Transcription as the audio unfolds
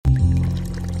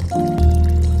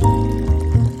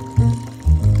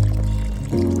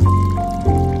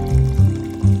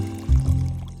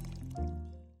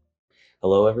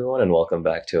Hello, everyone, and welcome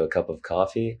back to A Cup of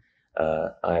Coffee.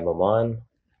 I'm Aman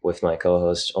with my co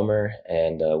host Umar,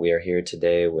 and we are here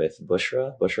today with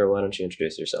Bushra. Bushra, why don't you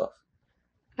introduce yourself?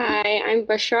 Hi, I'm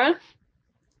Bushra.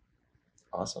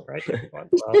 Awesome. Right, everyone.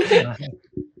 Well,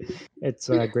 it's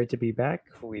great to be back.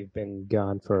 We've been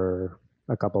gone for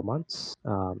a couple months.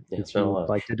 Yeah, it's If been a you'd while.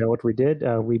 like to know what we did,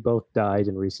 we both died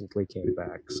and recently came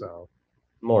back. So,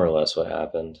 More or less what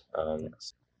happened.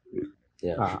 yes.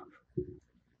 Yeah. Uh,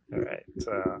 all right.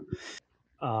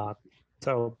 Uh,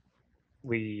 so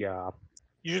we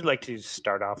usually like to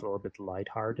start off a little bit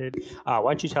lighthearted. Why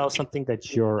don't you tell us something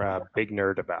that you're a big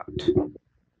nerd about?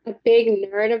 A big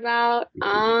nerd about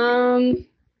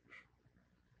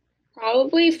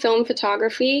probably film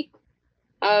photography.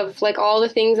 Of like all the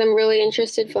things I'm really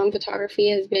interested, film photography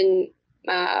has been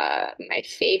my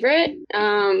favorite.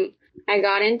 I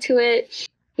got into it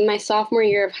my sophomore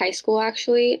year of high school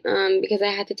actually, because I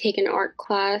had to take an art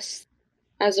class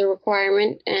as a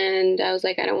requirement, and I was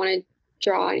like, I don't want to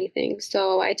draw anything,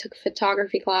 so I took a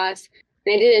photography class,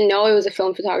 and I didn't know it was a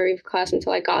film photography class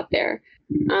until I got there.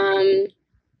 Um,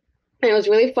 and it was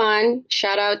really fun.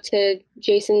 Shout out to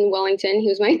Jason Wellington. He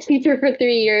was my teacher for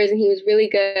 3 years, and he was really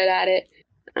good at it.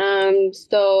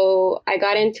 So I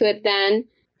got into it then.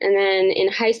 And then in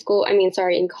high school,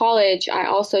 in college, I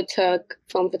also took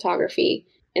film photography.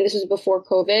 And this was before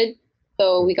COVID.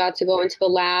 So we got to go into the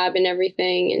lab and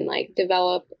everything and like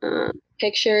develop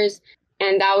pictures.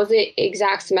 And that was the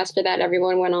exact semester that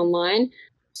everyone went online.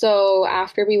 So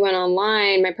after we went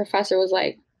online, my professor was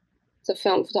like, it's a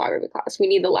film photography class. We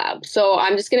need the lab. So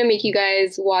I'm just gonna make you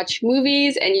guys watch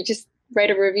movies and you just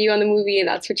write a review on the movie and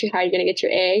that's how you're gonna get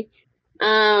your A.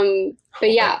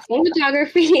 But yeah, film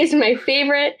photography is my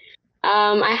favorite.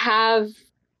 I have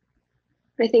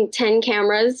I think 10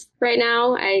 cameras right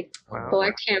now. I Wow.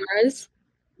 collect cameras.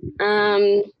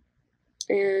 Um,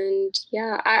 and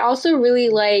yeah, I also really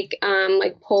like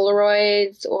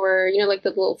Polaroids or like the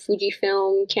little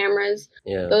Fujifilm cameras.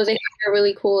 Yeah. Those I think are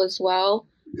really cool as well.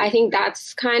 I think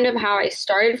that's kind of how I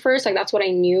started first. Like that's what I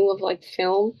knew of like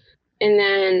film. And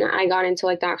then I got into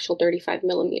like the actual 35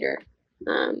 millimeter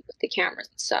with the cameras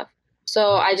and stuff.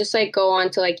 So I just like go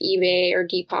on to like eBay or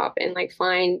Depop and like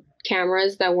find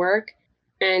cameras that work.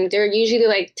 And they're usually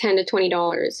like $10 to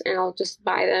 $20. And I'll just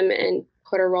buy them and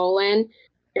put a roll in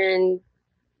and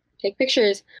take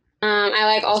pictures. I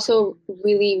like also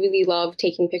really, really love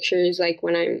taking pictures like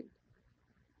when I'm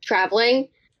traveling,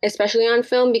 especially on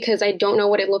film, because I don't know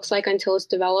what it looks like until it's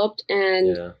developed.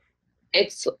 And Yeah.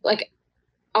 it's like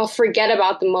I'll forget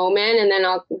about the moment and then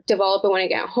I'll develop it when I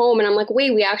get home. And I'm like,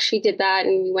 wait, we actually did that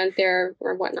and we went there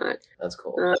or whatnot. That's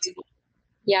cool.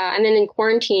 Yeah. And then in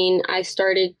quarantine, I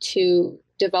started to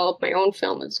develop my own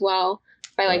film as well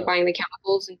by like buying the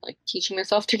chemicals and like teaching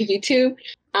myself through YouTube.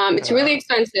 It's really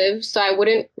expensive, so I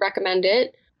wouldn't recommend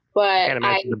it. I can't But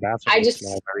imagine the bathroom I would just,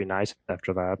 smell very nice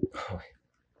after that.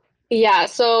 yeah.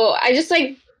 So I just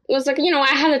like was like, I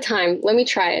had the time. Let me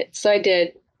try it. So I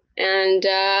did, and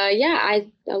yeah, I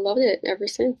loved it ever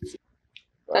since.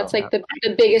 Wow. That's like the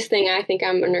biggest thing I think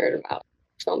I'm a nerd about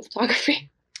film photography.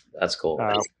 That's cool.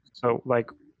 So, like,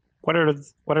 what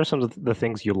are some of the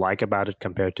things you like about it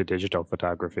compared to digital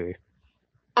photography?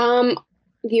 Um,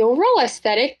 the overall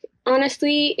aesthetic,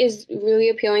 honestly, is really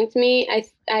appealing to me.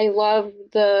 I love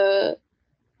the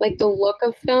look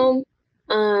of film,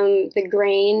 the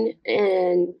grain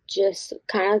and just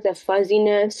kind of like the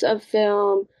fuzziness of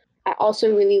film. I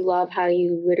also really love how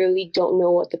you literally don't know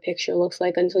what the picture looks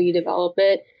like until you develop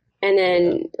it. And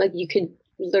then like you could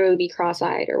literally be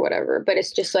cross-eyed or whatever, but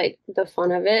it's just like the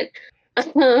fun of it.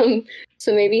 Um,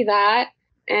 so maybe that.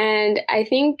 And I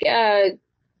think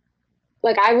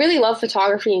like I really love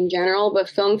photography in general, but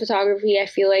film photography, I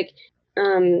feel like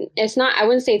it's not, I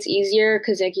wouldn't say it's easier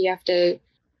because like you have to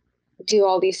do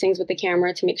all these things with the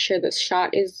camera to make sure the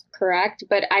shot is correct.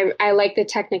 But I like the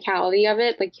technicality of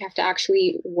it. Like you have to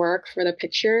actually work for the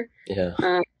picture.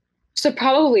 Yeah. So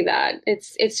probably that.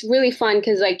 It's really fun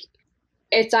because like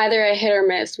it's either a hit or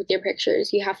miss with your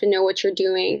pictures. You have to know what you're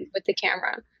doing with the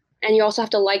camera. And you also have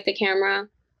to like the camera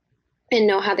and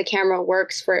know how the camera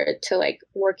works for it to like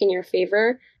work in your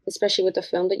favor, especially with the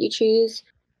film that you choose.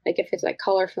 Like if it's like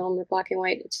color film or black and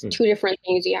white, it's two different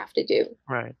things you have to do.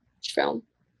 Right. Each film.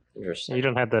 Interesting. You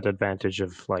don't have that advantage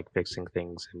of like fixing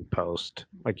things in post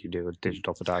like you do with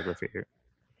digital photography.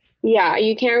 Yeah,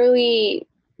 you can't really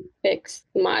fix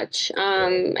much.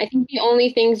 I think the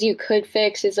only things you could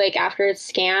fix is like after it's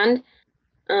scanned.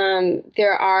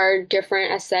 There are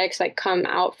different aesthetics that come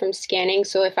out from scanning.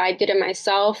 So if I did it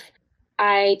myself,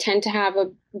 I tend to have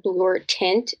a bluer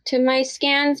tint to my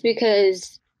scans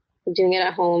because I'm doing it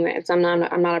at home. I'm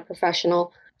not a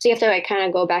professional. So you have to like kind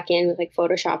of go back in with like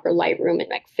Photoshop or Lightroom and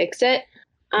like fix it.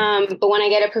 But when I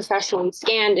get it professional and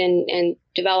scanned and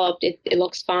developed, it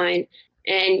looks fine.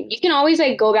 And you can always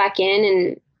like go back in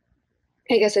and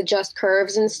I guess adjust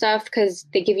curves and stuff because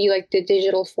they give you like the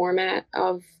digital format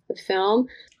of the film.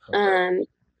 Okay.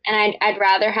 And I'd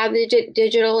rather have the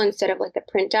digital instead of like the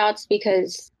printouts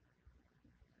because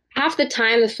half the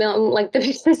time the film like the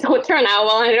pictures don't turn out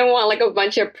well. I don't want like a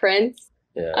bunch of prints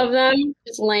Yeah. of them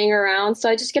just laying around. So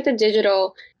I just get the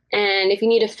digital. And if you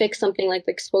need to fix something like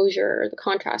the exposure or the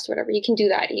contrast or whatever, you can do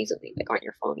that easily, like on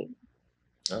your phone.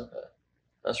 Okay.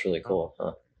 That's really cool,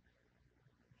 huh?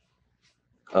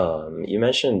 You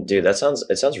mentioned, dude, it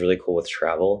sounds really cool with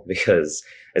travel because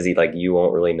as he like you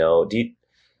won't really know.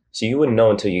 So you wouldn't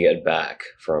know until you get back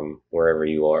from wherever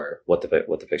you are what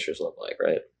the pictures look like,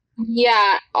 right?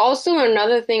 Yeah. Also,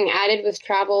 another thing added with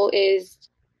travel is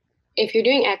if you're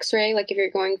doing X-ray, like if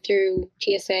you're going through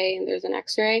TSA and there's an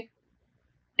X-ray,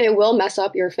 it will mess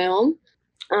up your film.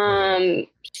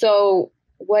 So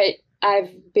what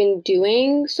I've been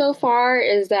doing so far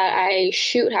is that I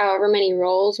shoot however many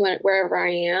rolls wherever I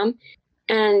am,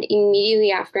 and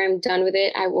immediately after I'm done with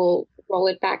it, I will roll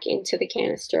it back into the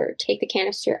canister, take the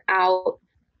canister out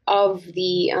of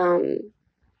the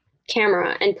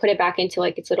camera and put it back into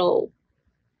like its little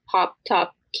pop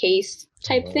top case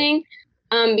type Wow. thing,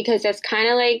 because that's kind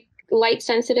of like light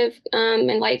sensitive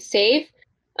and light safe.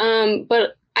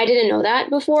 But I didn't know that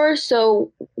before.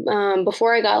 So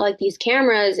before I got like these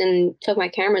cameras and took my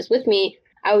cameras with me,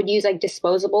 I would use like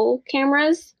disposable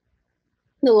cameras,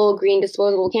 the little green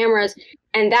disposable cameras,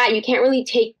 and that you can't really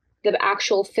take the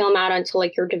actual film out until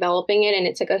like you're developing it, and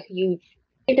it's like a huge.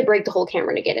 You have to break the whole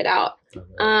camera to get it out.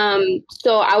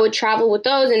 So I would travel with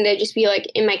those, and they'd just be like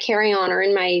in my carry-on or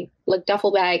in my like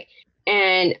duffel bag,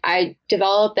 and I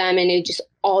develop them, and it'd just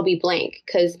all be blank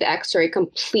because the X-ray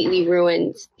completely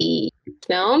ruins the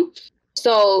film.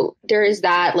 So there is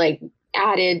that like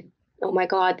added. Oh my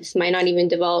God, this might not even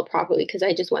develop properly because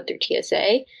I just went through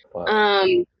TSA. Wow.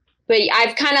 But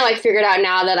I've kind of like figured out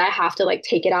now that I have to like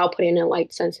take it out, put it in a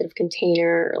light sensitive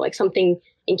container or like something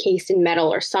encased in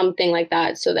metal or something like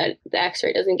that so that the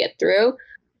X-ray doesn't get through.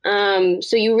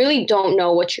 So you really don't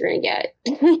know what you're gonna get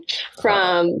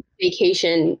from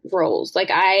vacation rolls. Like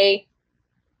I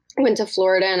went to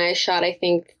Florida and I shot I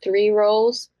think 3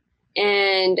 rolls,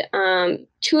 and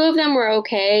 2 of them were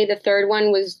okay. The third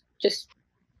one was just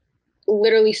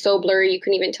literally so blurry you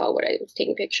couldn't even tell what I was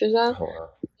taking pictures of. Oh, wow.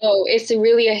 So it's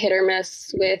really a hit or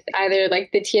miss with either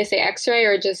like the TSA X-ray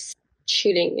or just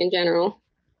shooting in general.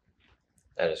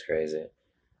 That is crazy.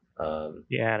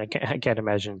 Yeah, and I can't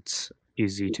imagine it's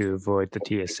easy to avoid the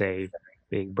TSA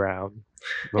being brown.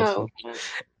 Oh,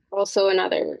 also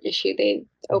another issue. They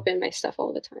open my stuff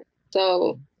all the time.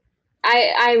 So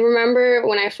I remember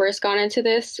when I first got into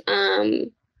this,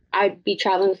 I'd be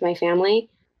traveling with my family.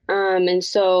 And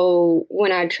so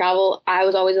when I'd travel, I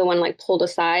was always the one like pulled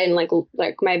aside and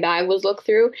like my bag was looked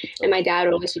through, and my dad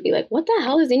would always be like, "What the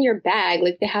hell is in your bag?"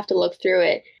 Like they have to look through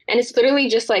it, and it's literally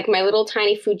just like my little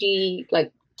tiny Fuji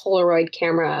like Polaroid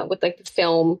camera with like the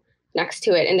film next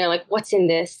to it, and they're like, "What's in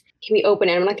this? Can we open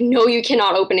it?" I'm like, "No, you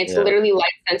cannot open it. It's Yeah. literally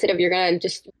light sensitive. You're gonna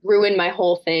just ruin my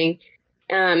whole thing."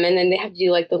 And then they have to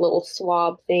do like the little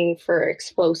swab thing for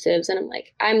explosives, and I'm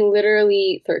like, "I'm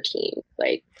literally 13.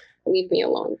 Like, leave me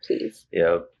alone, please."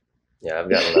 Yeah. Yeah, I've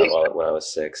gotten that when I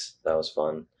was 6. That was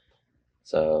fun.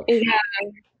 So Yeah,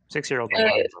 6-year-old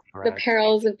the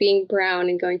perils of being brown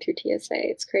and going through TSA.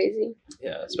 It's crazy.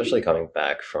 yeah, especially coming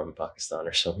back from Pakistan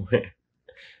or somewhere,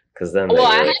 because then they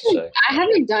Well, really check. I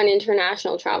haven't done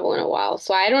international travel in a while,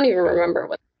 so I don't even remember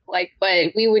what like.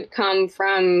 But we would come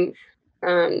from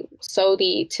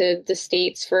Saudi to the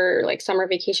States for like summer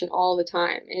vacation all the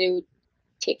time, and it would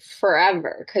take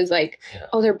forever because like, Yeah.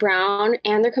 oh, they're brown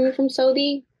and they're coming from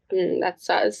Saudi. That's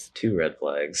us. 2 red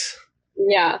flags.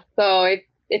 Yeah, so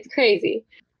it's crazy.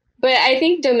 But I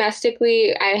think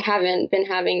domestically, I haven't been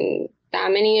having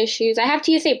that many issues. I have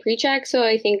TSA pre-check, so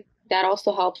I think that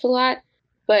also helps a lot.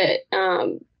 But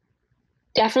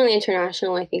definitely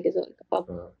international, I think, is like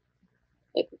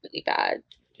really bad.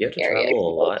 Do you have to area. travel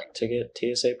a lot to get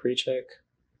TSA pre-check?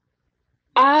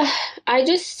 I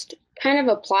just kind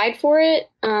of applied for it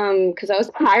because I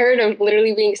was tired of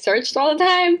literally being searched all the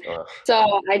time.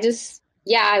 So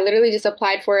I literally just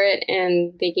applied for it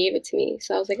and they gave it to me.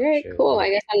 So I was like, all right, cool. I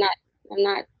guess I'm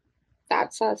not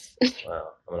that sus.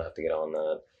 Wow, I'm gonna have to get on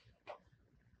that.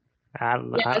 I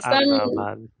don't know,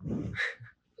 man.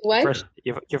 What?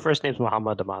 Your first name's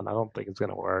Muhammad Amaan. I don't think it's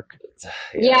gonna work.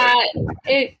 Yeah,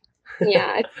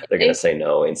 they're gonna say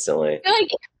no instantly.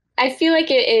 I feel like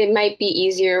it might be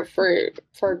easier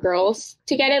for girls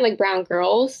to get it, like brown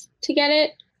girls to get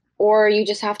it, or you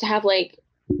just have to have like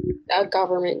a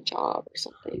government job or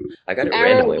something. I got it I don't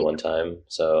randomly know. one time,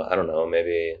 so I don't know.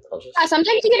 Maybe I'll Yeah, just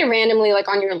sometimes you get it randomly, like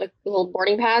on your like little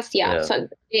boarding pass. Yeah, yeah. so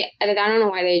yeah, I don't know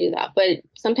why they do that, but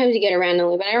sometimes you get it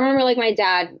randomly. But I remember like my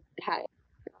dad had it.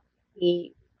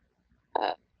 He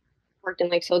uh, worked in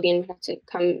like Saudi and had to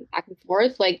come back and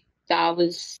forth. Like that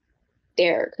was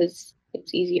there because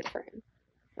it's easier for him.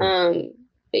 Um,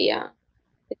 but yeah,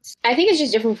 I think it's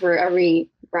just different for every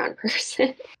brown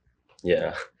person.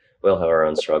 Yeah, we'll have our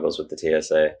own struggles with the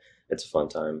TSA. It's a fun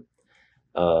time.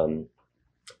 Um,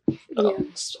 Yeah.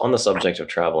 on the subject of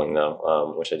traveling,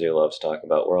 though, which I do love to talk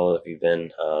about, where all have you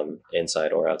been,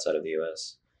 inside or outside of the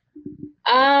U.S.?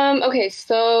 Okay,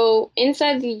 so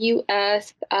inside the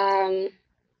US,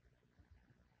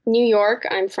 New York,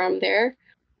 I'm from there.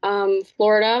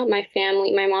 Florida,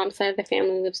 my mom's side of the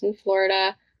family lives in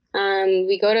Florida.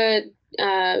 We go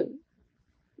to,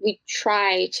 we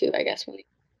try to, I guess, when we,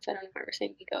 I don't know why we're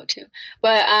saying we go to,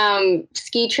 but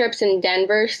ski trips in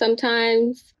Denver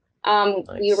sometimes. We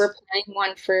Nice. were planning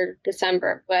one for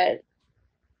December, but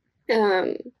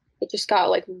um, it just got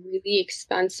like really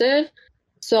expensive. I'd imagine.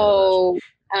 So,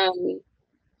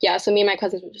 yeah, so me and my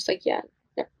cousins were just like, yeah,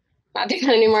 no, not doing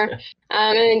that anymore.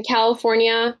 And in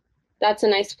California, that's a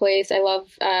nice place. I love,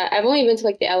 I've only been to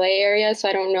like the LA area, so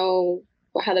I don't know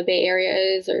how the Bay Area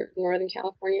is or Northern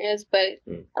California is, but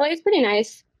Mm. LA is pretty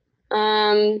nice.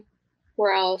 Um,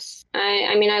 where else?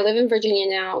 I mean, I live in Virginia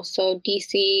now, so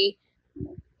DC,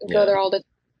 go Yeah. there all the,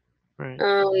 Right.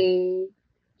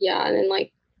 yeah, and then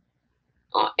like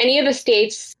any of the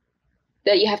states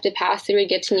that you have to pass through to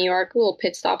get to New York, little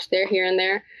pit stops there, here and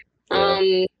there.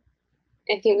 Yeah.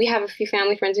 I think we have a few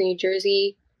family friends in New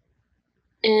Jersey.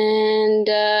 And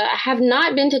I have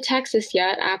not been to Texas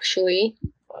yet, actually,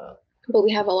 Wow. but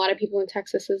we have a lot of people in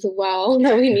Texas as well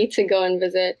that we need to go and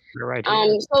visit. We're right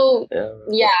here. So Yeah.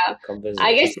 yeah, Come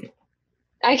I visit.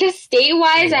 guess Do a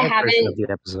state-wise, I live version of haven't.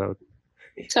 the episode.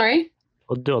 Sorry,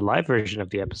 We'll do a live version of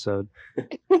the episode.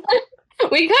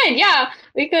 we could, yeah,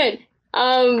 we could.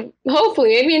 Hopefully,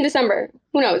 maybe in December.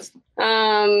 Who knows?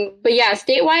 But yeah,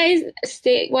 state-wise,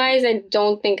 I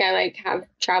don't think I like have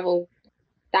traveled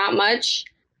that much.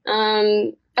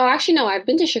 Oh, actually, no, I've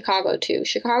been to Chicago too.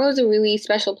 Chicago is a really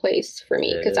special place for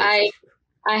me It because is.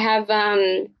 I have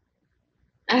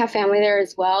I have family there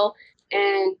as well,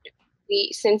 and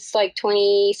we since like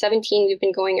 2017 we've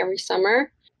been going every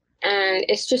summer, and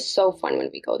it's just so fun when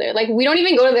we go there. Like we don't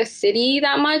even go to the city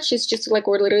that much. It's just like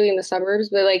we're literally in the suburbs,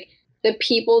 but like the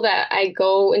people that I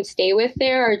go and stay with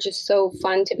there are just so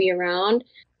fun to be around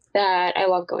that I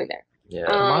love going there. Yeah.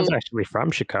 Um, Aman's actually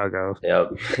from Chicago.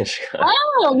 Yep.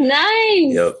 Oh,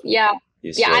 nice. Yep. Yeah.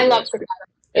 Used Yeah, to I live love there.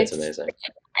 Chicago. It's It's amazing.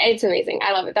 it's amazing.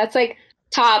 I love it. That's like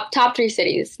top three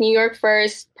cities. New York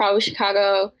first, probably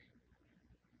Chicago,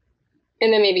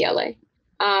 and then maybe LA.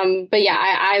 But yeah,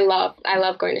 I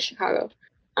love going to Chicago.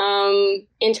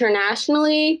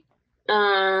 Internationally,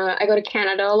 I go to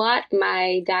Canada a lot.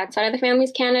 My dad's side of the family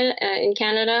is Canada in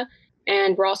Canada,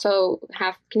 and we're also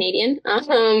half Canadian.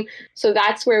 So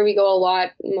that's where we go a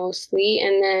lot mostly.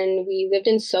 And then we lived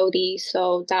in Saudi,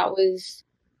 so that was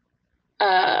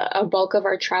a bulk of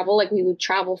our travel. Like we would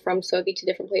travel from Saudi to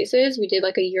different places. We did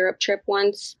like a Europe trip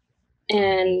once, Oh,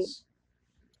 and nice.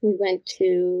 we went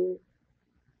to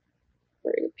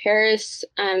Paris,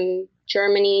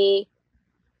 Germany,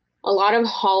 a lot of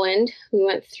Holland. We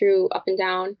went through up and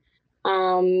down.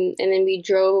 And then we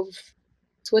drove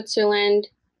Switzerland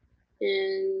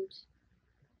and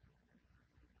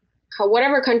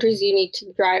whatever countries you need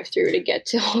to drive through to get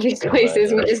to all these I can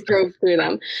places, we imagine. just drove through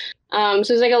them. So it's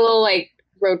like a little like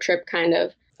road trip kind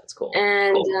of. That's cool.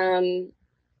 And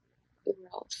where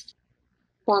else?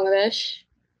 Bangladesh.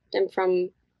 I'm from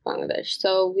Bangladesh.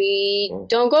 So we Cool.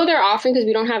 don't go there often because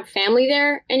we don't have family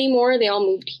there anymore. They all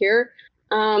moved here.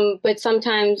 But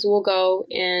sometimes we'll go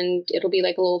and it'll be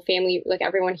like a little family, like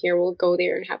everyone here will go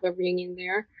there and have a reunion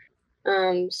there.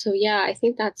 So yeah, I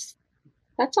think that's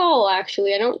all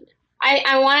actually.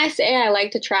 I want to say I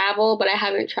like to travel, but I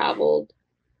haven't traveled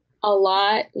a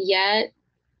lot yet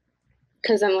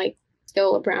because I'm like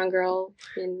still a brown girl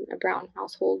in a brown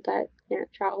household that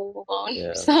can't travel alone.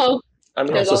 Yeah. So I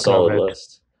mean, there's that's a Also, also solid COVID.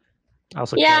 list.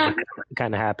 Also, yeah, COVID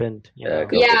kind of happened. Yeah,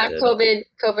 COVID yeah, did.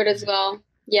 COVID as well.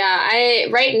 Yeah, I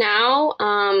right now,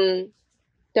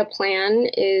 the plan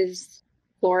is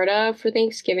Florida for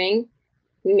Thanksgiving,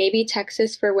 maybe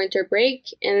Texas for winter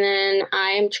break, and then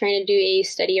I am trying to do a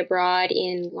study abroad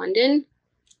in London,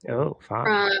 Oh, fun.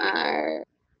 uh,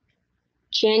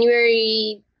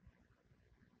 January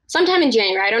sometime in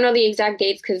January. I don't know the exact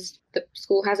dates because the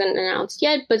school hasn't announced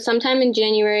yet, but sometime in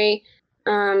January,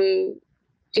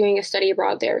 doing a study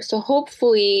abroad there. So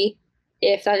hopefully,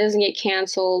 if that doesn't get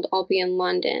canceled, I'll be in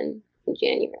London in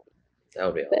January. That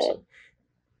would be But awesome.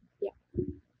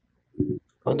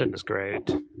 London is great.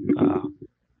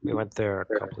 We went there a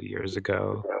couple of years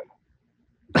ago.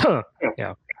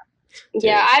 Yeah.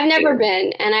 yeah, I've never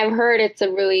been, and I've heard it's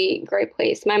a really great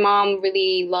place. My mom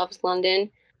really loves London,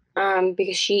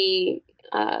 because she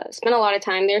spent a lot of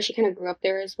time there. She kind of grew up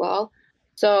there as well.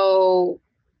 So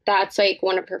that's like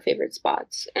one of her favorite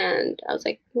spots. And I was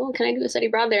like, well, can I do a study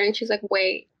abroad there? And she's like,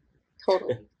 wait,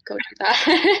 totally, go do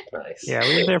that. Nice. Yeah,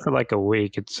 we were there for like a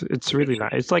week. It's really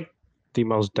nice. It's like the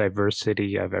most diverse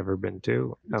city I've ever been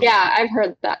to. Yeah, I've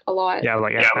heard that a lot. Yeah,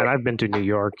 like and I've been to New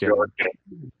York, and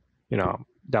you know,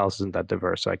 Dallas isn't that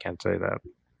diverse, so I can't say that.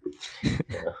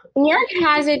 New York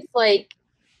has its like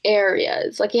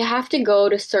areas. Like you have to go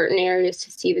to certain areas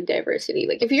to see the diversity.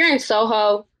 Like if you're in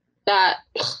Soho,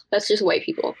 that's just white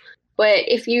people. But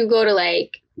if you go to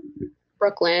like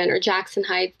Brooklyn or Jackson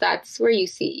Heights, that's where you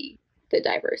see the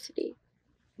diversity.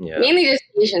 Yeah. Mainly just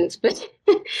Asians, but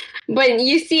but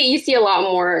you see a lot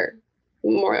more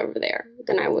over there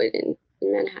than I would in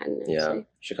Manhattan. Yeah.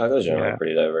 Chicago's generally Yeah.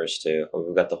 pretty diverse too.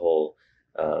 We've got the whole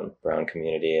brown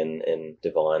community in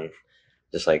Devon,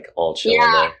 just like all chilling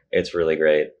there. It's really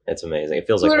great. It's amazing. It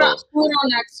feels like home. Food on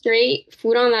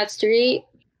that street.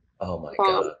 Oh my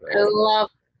god, I man. love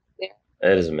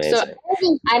It is amazing. So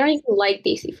I don't even like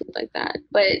Desi food like that,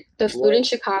 but the food in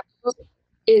Chicago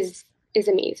is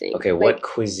amazing. Okay, what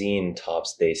cuisine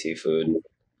tops Desi food,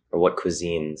 or what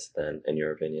cuisines then, in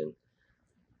your opinion?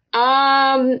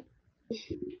 That's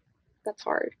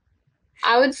hard.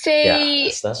 I would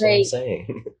say that's what I'm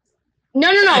saying. No.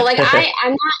 Like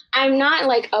I'm not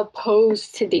like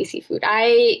opposed to Desi food.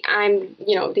 I'm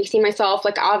Desi myself.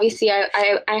 Like obviously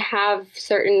I have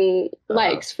certain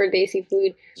likes for Desi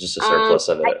food. Just a surplus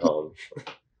of it at home.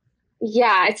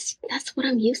 Yeah, that's what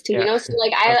I'm used to, So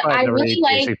like I really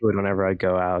like Desi food whenever I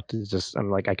go out. It's just I'm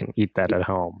like I can eat that at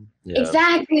home. Yeah.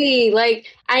 Exactly. Like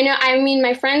I mean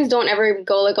my friends don't ever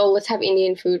go like, oh, let's have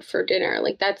Indian food for dinner.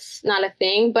 Like that's not a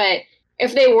thing. But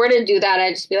if they were to do that,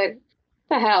 I'd just be like,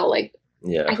 what the hell? Like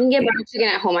Yeah. I can get butter chicken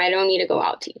at home. I don't need to go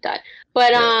out to eat that.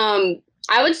 But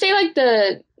I would say like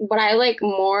what I like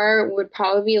more would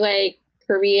probably be like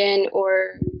Korean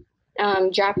or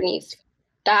Japanese.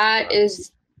 That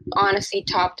is honestly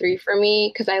top 3 for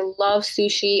me because I love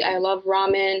sushi, I love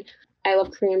ramen, I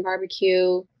love Korean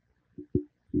barbecue,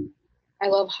 I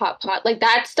love hot pot. Like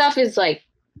that stuff is like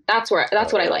that's what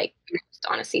I like.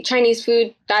 Honestly, Chinese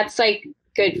food, that's like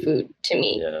good food to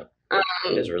me. Yeah.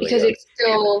 It is really because good.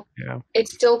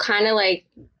 it's still kind of like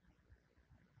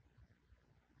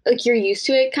you're used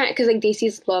to it, kind of because like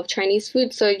Desis love Chinese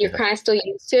food, so you're kind of still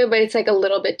used to it, but it's like a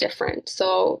little bit different.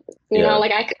 So you know,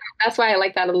 like that's why I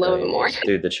like that a little bit more.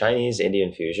 Dude, the Chinese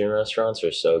Indian fusion restaurants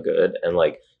are so good, and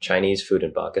like Chinese food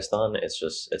in Pakistan,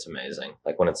 it's amazing.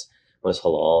 Like when it's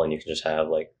halal and you can just have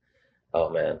like, oh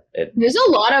man, There's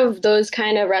a lot of those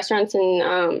kind of restaurants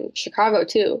in Chicago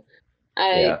too.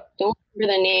 I don't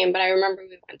remember the name, but I remember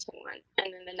we went to one,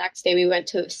 and then the next day we went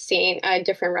to the same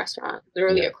different restaurant,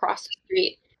 literally across the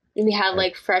street. And we had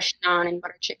like fresh naan and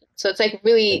butter chicken. So it's like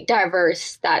really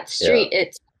diverse. That street,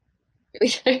 it's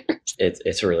really diverse.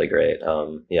 It's really great.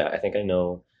 I think I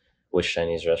know which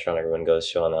Chinese restaurant everyone goes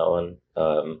to on that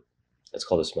one. It's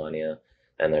called Usmania,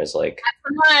 and there's like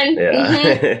that's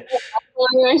the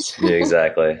one. Yeah,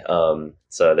 exactly.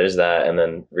 So there's that, and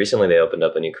then recently they opened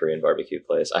up a new Korean barbecue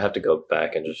place. I have to go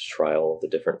back and just try all the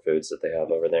different foods that they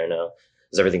have over there now,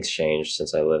 because everything's changed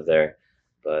since I lived there.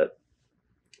 But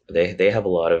they have a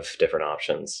lot of different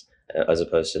options as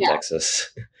opposed to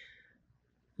Texas.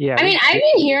 Yeah, I mean, I've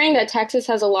been hearing that Texas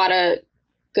has a lot of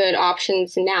good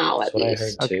options now. That's what I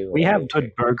heard too. We have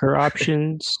good burger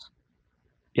options.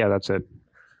 Yeah, that's it.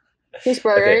 Just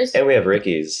burgers. Okay. And we have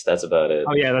Ricky's. That's about it.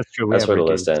 Oh yeah, that's true. That's where the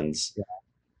list ends.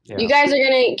 Yeah. You guys are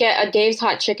gonna get a Dave's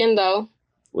Hot Chicken though.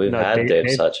 We've had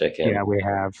Dave's Hot Chicken. Yeah, we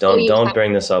have. Don't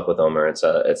bring this up with Omar. It's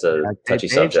a touchy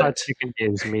subject. Dave's Hot Chicken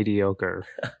is mediocre.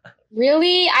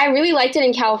 Really? I really liked it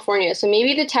in California, so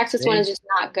maybe the Texas one is just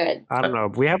not good. I don't know.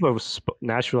 We have a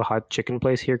Nashville hot chicken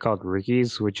place here called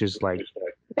Ricky's, which is like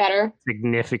better,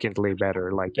 significantly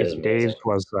better. Like if Dave's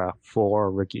was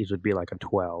 4, Ricky's would be like a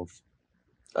 12.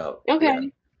 Oh, okay. Yeah.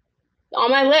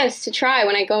 On my list to try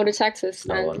when I go to Texas.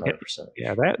 No, 100%.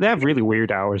 Yeah, they have really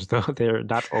weird hours though. They're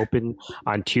not open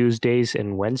on Tuesdays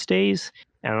and Wednesdays,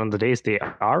 and on the days they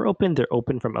are open, they're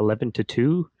open from 11 to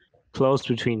 2. Closed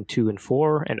between 2 and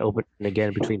 4, and open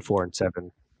again between 4 and 7.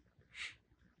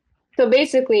 So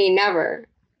basically, never.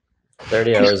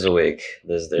 30 hours a week.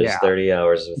 There's Yeah. 30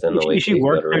 hours within the week. If you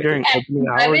work there during opening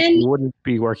hours, you wouldn't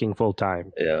be working full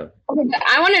time. Yeah. Okay, but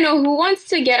I want to know who wants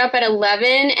to get up at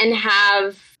 11 and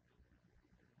have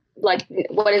like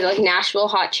what is it, like Nashville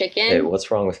hot chicken? Hey, what's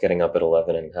wrong with getting up at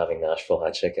 11 and having Nashville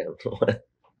hot chicken?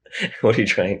 What are you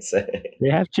trying to say? They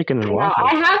have chicken and No, waffles.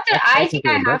 I think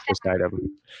I have to. Breakfast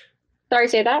item. Sorry,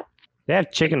 say that. They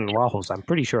have chicken and waffles. I'm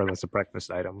pretty sure that's a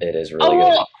breakfast item. It is really good.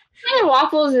 Well,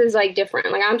 waffles is like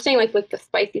different. Like I'm saying, like with the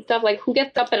spicy stuff, like who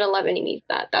gets up at 11 and eats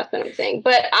that? That's what I'm saying.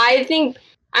 But I think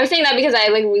I'm saying that because I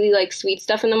like really like sweet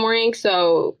stuff in the morning.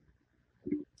 So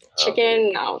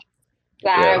chicken, no,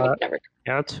 that I would never.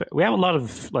 Yeah, we have a lot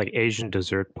of like Asian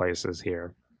dessert places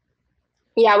here.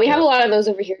 Yeah, we have a lot of those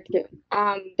over here too.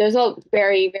 There's a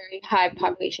very, very high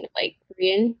population of like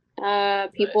Korean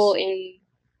people in,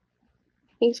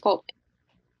 I think it's called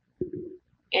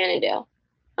Annandale.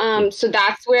 So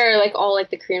that's where like all like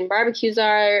the Korean barbecues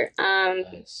are.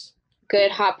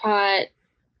 Good hot pot,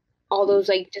 all those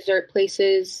like dessert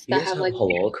places You that guys have have like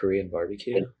halal Korean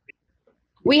barbecue?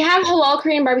 We have halal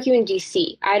Korean barbecue in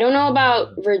DC. I don't know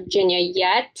about Virginia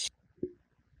yet,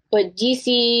 but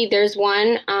DC there's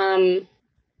one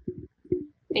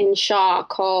in Shaw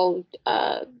called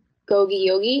Gogi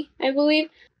Yogi, I believe.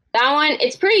 That one,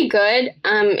 it's pretty good.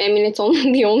 I mean, it's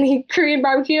only the only Korean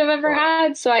barbecue I've ever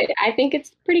had, so I think it's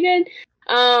pretty good.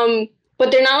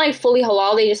 But they're not like fully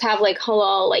halal. They just have like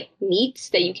halal like meats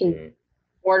that you can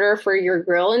order for your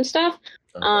grill and stuff.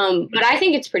 But I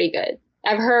think it's pretty good.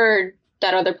 I've heard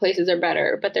that other places are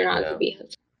better, but they're not to be.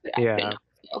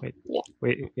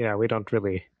 We don't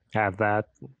really have that.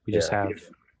 We just have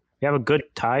a good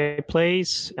Thai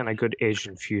place and a good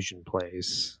Asian fusion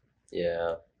place.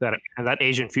 Yeah. That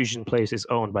Asian fusion place is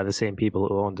owned by the same people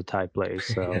who own the Thai place.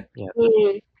 So yeah.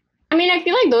 I mean, I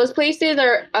feel like those places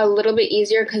are a little bit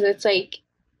easier because it's like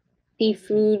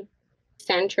seafood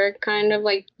centric, kind of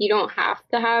like you don't have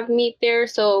to have meat there.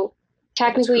 So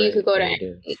technically, you could go to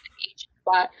any Asian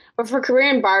spot. But for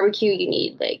Korean barbecue, you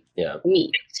need like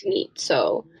meat.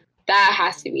 So that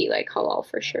has to be like halal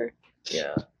for sure.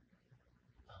 Yeah.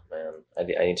 Oh man,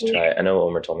 I need to try. I know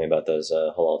Omar told me about those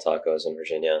halal tacos in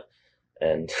Virginia,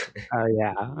 and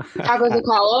Tacos de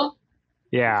Calo.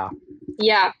 Yeah,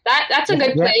 that's a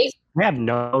good place. We have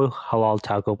no halal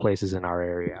taco places in our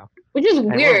area, which is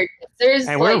weird.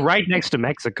 We're right next to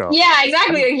Mexico. Yeah,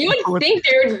 exactly. Like, you would think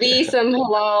there would be some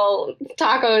halal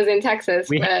tacos in Texas.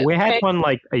 We had one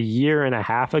like a year and a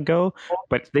half ago,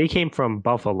 but they came from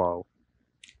Buffalo.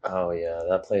 Oh yeah,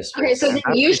 that place. Okay, so then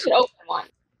you should open one.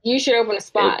 You should open a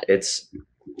spot. It's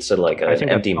like an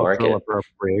empty market.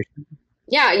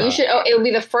 Yeah, you should. It'll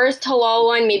be the first halal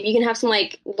one. Maybe you can have some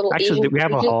like little. Actually, Asian we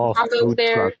have a halal food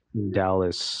there. truck in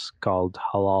Dallas called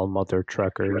Halal Mother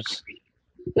Truckers.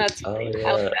 That's funny.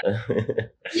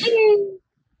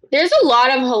 There's a lot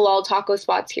of halal taco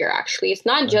spots here. Actually, it's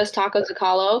not just Tacos de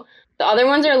Calo. The other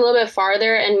ones are a little bit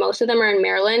farther, and most of them are in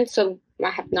Maryland. So I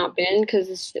have not been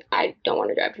because I don't want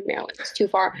to drive to Maryland. It's too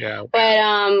far. Yeah.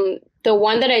 But the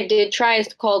one that I did try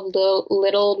is called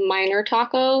Little Minor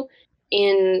Taco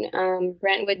in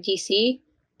Brentwood, DC.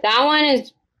 That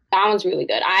one's really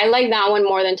good. I like that one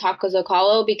more than Tacos de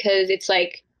Calo because it's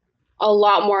like a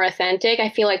lot more authentic. I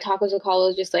feel like Tacos de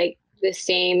Calo is just like the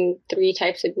same 3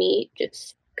 types of meat,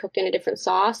 just cooked in a different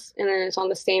sauce, and then it's on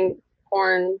the same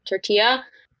corn tortilla.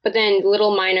 But then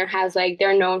Little Minor has like,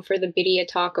 they're known for the birria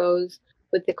tacos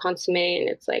with the consomme, and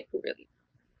it's like really.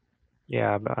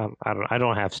 Yeah, I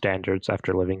don't have standards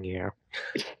after living here.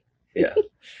 Yeah,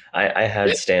 I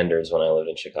had standards when I lived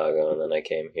in Chicago, and then I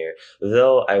came here.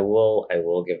 Though I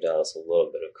will give Dallas a little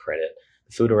bit of credit.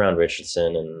 The food around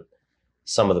Richardson and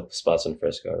some of the spots in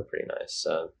Frisco are pretty nice.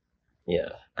 Yeah,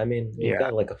 I mean, we've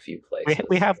got like a few places.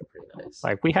 We have pretty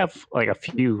nice. we have like a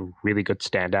few really good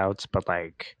standouts, but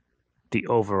like the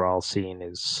overall scene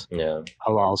is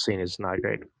halal scene is not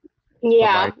great.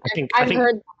 Yeah, like,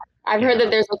 I've heard that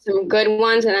there's like some good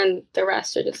ones, and then the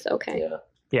rest are just okay.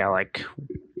 Yeah, like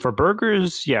for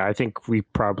burgers, I think we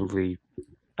probably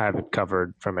have it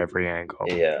covered from every angle.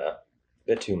 Yeah, a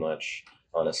bit too much,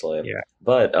 honestly. Yeah.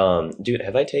 But, dude,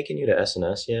 have I taken you to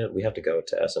S&S yet? We have to go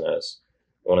to S&S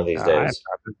one of these days.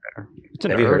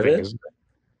 Have you heard of it?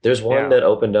 There's one that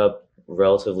opened up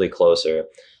relatively closer.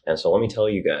 And so let me tell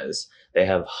you guys, they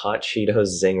have Hot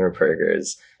Cheetos Zinger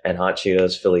Burgers and Hot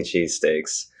Cheetos Philly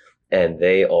Cheesesteaks. And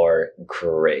they are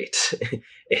great.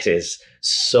 It is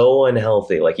so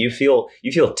unhealthy. Like you feel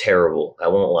terrible. I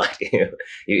won't lie to you.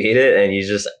 You eat it and you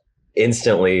just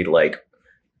instantly like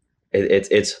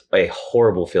it's a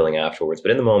horrible feeling afterwards.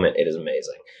 But in the moment, it is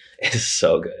amazing. It is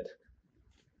so good.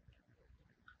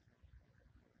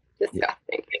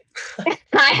 Disgusting.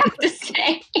 I have to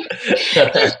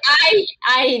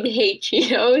I hate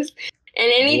Cheetos.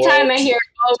 And anytime I What? hear,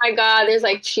 oh my God, there's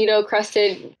like Cheeto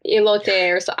crusted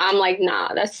elote or so, I'm like, nah,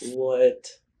 What?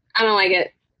 I don't like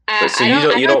it. Wait, so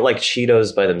you don't like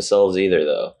Cheetos by themselves either,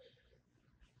 though?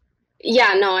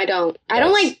 Yeah, no, I don't. I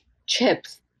don't That's like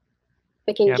chips,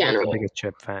 like in Yeah, I'm not the general. biggest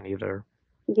chip fan either.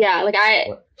 Yeah, like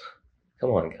what? Come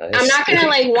on, I'm guys. not gonna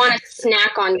like want to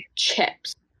snack on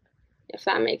chips, if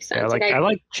that makes Yeah, sense. like I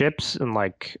like chips in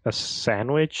like a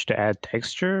sandwich to add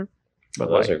texture, Oh, but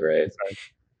those like are great.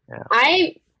 yeah.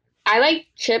 I like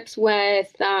chips with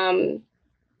it's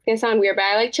gonna sound weird, but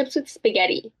I like chips with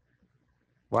spaghetti.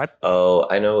 What? Oh,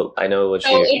 I know what So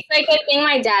you. it's like a thing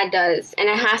my dad does, and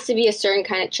it has to be a certain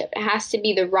kind of chip. It has to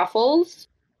be the Ruffles,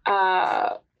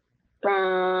 uh,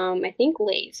 from I think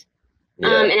Lay's.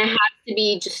 Yeah, And it has to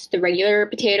be just the regular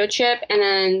potato chip, and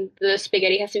then the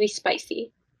spaghetti has to be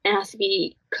spicy. And it has to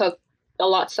be cooked a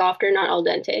lot softer, not al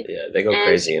dente. yeah, they go And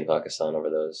crazy in Pakistan over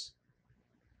those.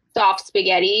 soft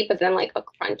spaghetti, but then like a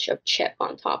crunch of chip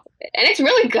on top of it. And it's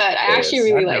really good. I It actually is.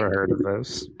 really I've like never heard of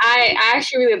this. I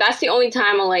actually really that's the only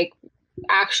time I like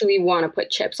actually want to put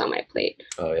chips on my plate.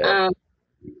 Oh yeah, Um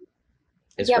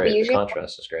it's yeah, but great. The usually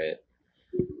contrast is great.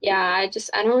 yeah,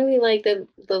 I don't really like the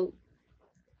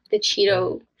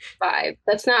Cheeto vibe.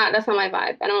 That's not my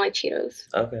vibe. I don't like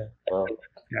Cheetos. Okay, well,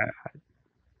 Yeah,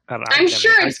 I've I'm never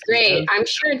sure liked it's great. Cheetos. I'm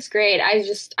sure it's great.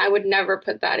 I would never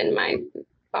put that in my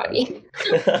body.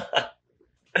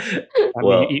 I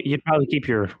well, mean, you'd probably keep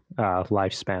your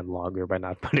lifespan longer by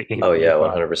not putting it oh in yeah, your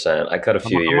body. 100%. I cut a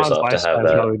few years Aman's off to have lifespan's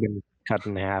that. probably been cut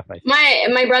in half, I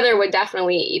think. My brother would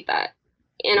definitely eat that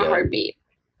in a Yeah. heartbeat.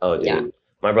 Oh, dude, Yeah.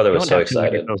 my brother You was don't so have too many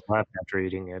excited. of those left after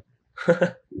eating it.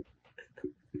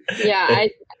 Yeah, I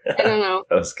don't know.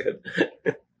 That was good.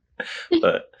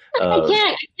 But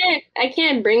I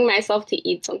can't bring myself to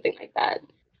eat something like that.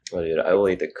 oh, dude, I will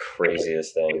eat the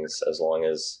craziest things as long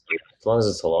as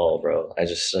it's halal, bro. I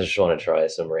just want to try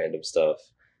some random stuff.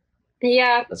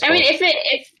 Yeah. That's I mean, fun.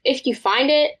 if you find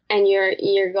it and you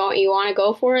want to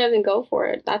go for it, then go for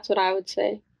it. That's what I would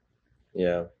say.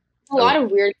 Yeah. A lot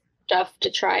of weird stuff to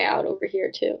try out over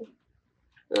here too.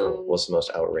 What's the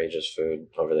most outrageous food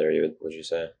over there? Would you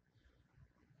say?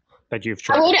 That you've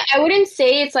tried. I wouldn't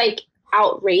say it's like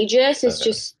outrageous. It's Okay.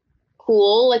 just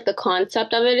cool. Like the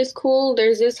concept of it is cool.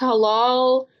 There's this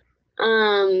halal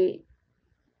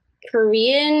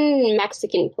Korean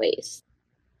Mexican place.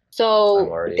 I'm So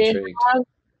already intrigued.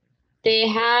 they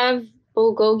have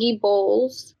bulgogi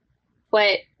bowls,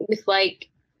 but with like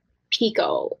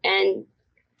pico and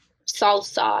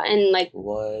salsa and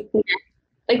What?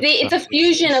 it's a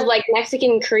fusion of like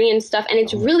Mexican and Korean stuff, and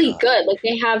it's Oh my really God. good. Like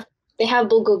they have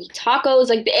bulgogi tacos,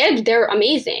 like they're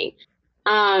amazing.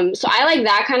 So I like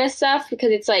that kind of stuff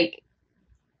because it's like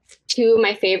two of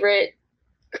my favorite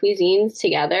cuisines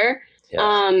together.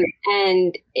 Yeah.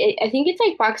 And I think it's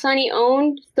like Pakistani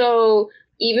owned, so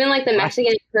even like the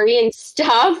Mexican and Korean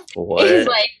stuff What? is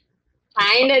like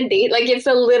kind of like it's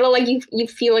a little like you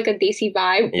feel like a desi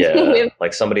vibe. Yeah.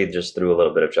 Like somebody just threw a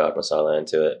little bit of chaat masala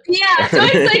into it. Yeah, so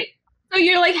it's like so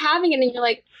you're like having it and you're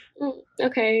like,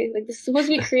 okay, like this is supposed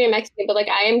to be Korean Mexican, but like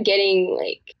I am getting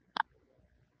like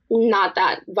not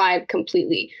that vibe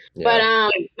completely. Yeah.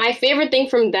 But my favorite thing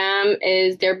from them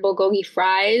is their bulgogi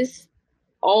fries.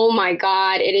 Oh my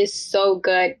God, it is so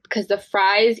good because the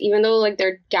fries, even though like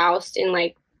they're doused in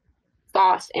like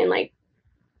sauce and like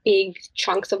big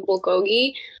chunks of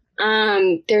bulgogi,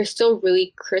 they're still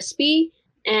really crispy,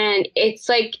 and it's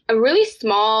like a really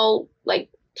small, like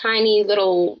tiny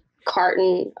little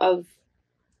carton of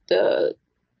the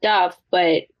stuff,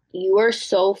 but you are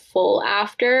so full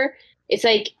after. It's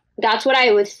like that's what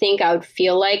I would think I would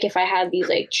feel like if I had these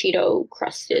like Cheeto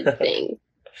crusted things.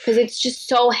 Because it's just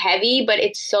so heavy, but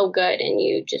it's so good, and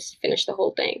you just finish the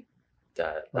whole thing.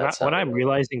 What I'm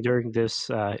realizing during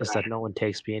this is that no one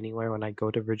takes me anywhere when I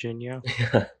go to Virginia.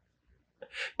 Yeah.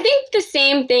 I think the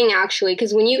same thing, actually,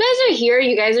 because when you guys are here,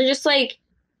 you guys are just like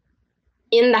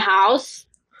in the house,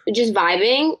 just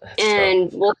vibing, That's and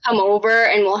we'll come over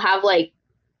and we'll have like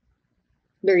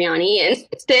biryani and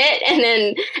sit, and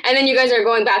then you guys are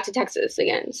going back to Texas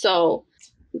again. So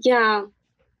yeah.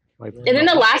 Like, And then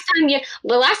the last time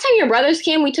your brothers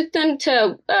came, we took them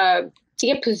to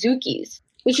get pazookies,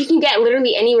 which you can get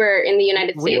literally anywhere in the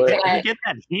United we States. get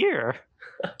that here.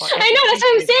 I know, that's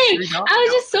what I'm saying. I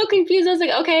was just so confused. I was like,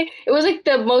 okay, it was like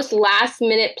the most last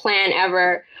minute plan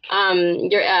ever.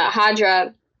 Your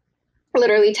Hadra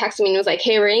literally texted me and was like,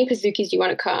 hey, we're eating pazookies. Do you want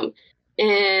to come?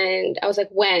 And I was like,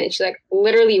 when? And she's like,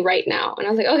 literally right now. And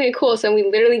I was like, okay, cool. So we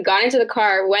literally got into the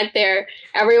car, went there.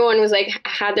 Everyone was like,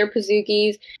 had their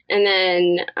Pazookies. And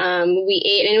then we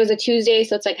ate, and it was a Tuesday,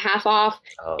 so it's like half off.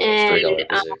 Oh, those And $3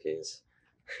 bazookies.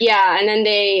 yeah, and then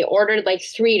they ordered like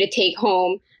three to take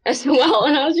home as well.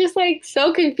 And I was just like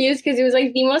so confused because it was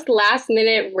like the most last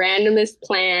minute randomest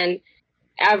plan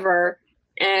ever.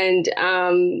 And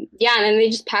yeah, and then they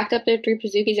just packed up their three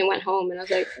Pazookies and went home. And I was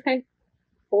like, okay,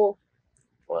 cool.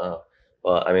 Wow.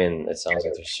 Well, I mean, it sounds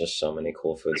like there's just so many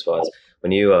cool food spots.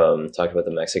 When you talked about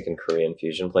the Mexican Korean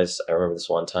fusion place, I remember this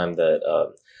one time that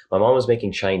my mom was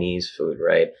making Chinese food,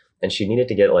 right? And she needed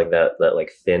to get like that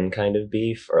like thin kind of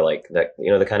beef, or like that,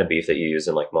 the kind of beef that you use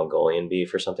in like Mongolian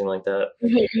beef or something like that.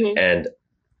 And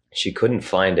she couldn't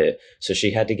find it, so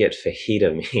she had to get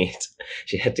fajita meat.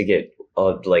 She had to get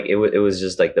like it was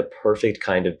just like the perfect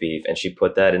kind of beef, and she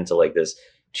put that into like this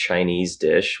Chinese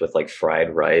dish with like fried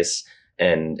rice,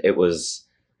 and it was,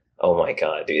 oh my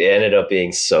god, dude! It ended up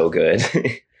being so good.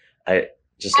 I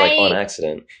just like on I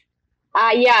accident.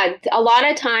 Yeah, a lot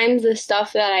of times the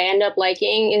stuff that I end up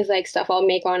liking is like stuff I'll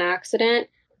make on accident.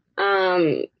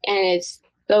 And it's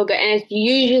so good. And it's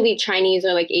usually Chinese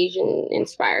or like Asian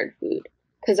inspired food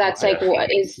because Oh that's like yeah, what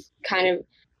is kind of,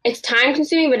 it's time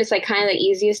consuming, but it's like kind of the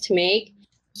easiest to make.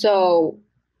 So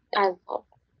I love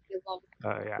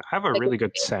Yeah, I have a like really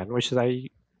good sandwich that I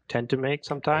tend to make he's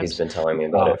sometimes. been telling me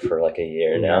about Uh, it for like a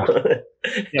year yeah, now.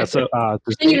 yeah. So,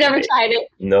 you've never tried it.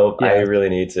 Nope, I yeah, really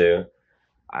need to.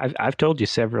 I've told you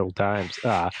several times.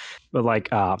 But like,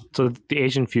 so the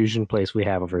Asian fusion place we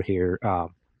have over here,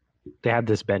 they have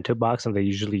this bento box, and they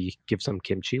usually give some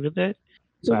kimchi with it.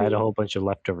 So I had a Hmm. whole bunch of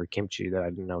leftover kimchi that I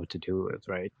didn't know what to do with,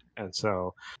 right? And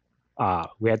so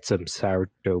we had some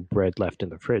sourdough bread left in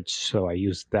the fridge, so I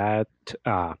used that,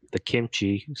 the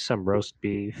kimchi, some roast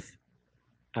beef,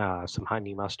 some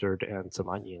honey mustard, and some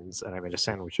onions, and I made a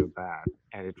sandwich with that.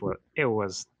 And it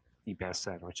was the best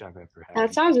sandwich I've ever That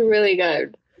had. sounds really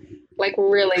good. Like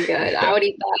really good. I would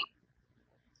eat that.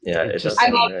 Yeah, It it does just I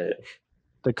sound love, great.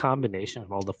 the combination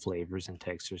of all the flavors and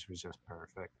textures was just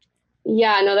perfect.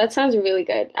 yeah, no, that sounds really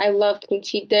good. I love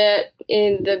kimchi.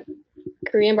 In the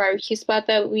Korean barbecue spot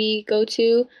that we go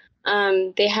to,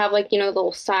 they have like,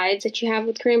 little sides that you have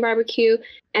with Korean barbecue,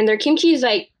 and their kimchi is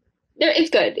like,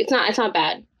 it's good. It's not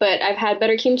bad, but I've had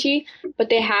better kimchi. But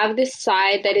they have this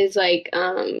side that is like,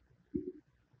 kind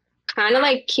of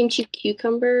like kimchi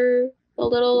cucumber, a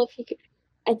little. If you could,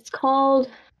 it's called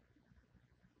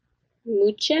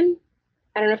muchin.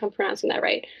 I don't know if I'm pronouncing that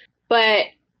right, but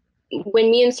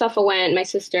when me and Safa went, my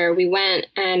sister, we went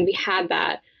and we had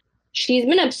that. She's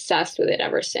been obsessed with it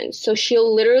ever since. So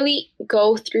she'll literally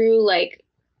go through like,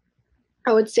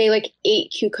 I would say like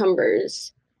eight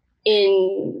cucumbers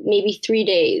in maybe 3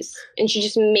 days. And she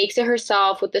just makes it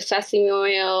herself with the sesame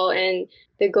oil and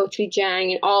the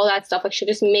gochujang and all that stuff. Like she'll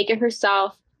just make it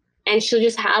herself, and she'll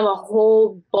just have a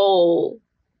whole bowl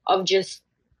of just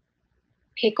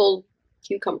pickled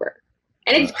cucumber.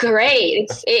 And it's Wow. great.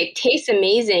 It tastes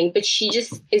amazing, but she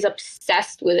just is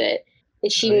obsessed with it.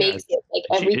 And she Yeah, makes it like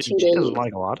she every two she doesn't days.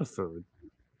 like a lot of food.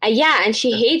 Yeah, and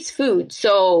she hates food,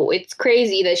 so it's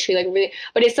crazy that she like really,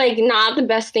 but it's like not the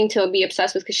best thing to be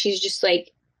obsessed with because she's just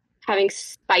like having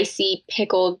spicy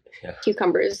pickled Yeah.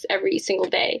 cucumbers every single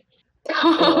day.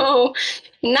 Well,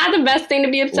 So not the best thing to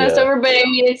be obsessed yeah, over, but I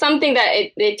mean it's something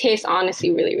that it tastes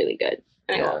honestly really, really good.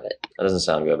 And I yeah. love it. That doesn't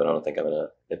sound good, but I don't think I'm in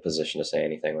a position to say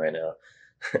anything right now.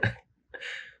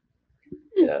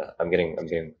 Yeah, I'm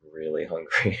getting really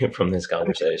hungry from this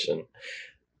conversation,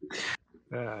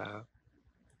 Uh,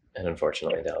 and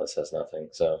unfortunately, Dallas has nothing.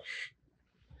 So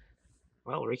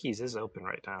well, Ricky's is open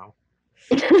right now.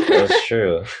 that's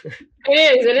true.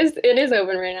 It is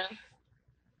open right now.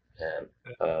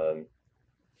 And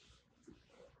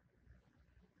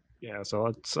Yeah, so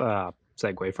let's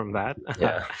segue from that.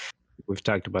 yeah, We've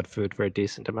talked about food for a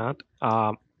decent amount.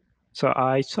 So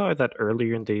I saw that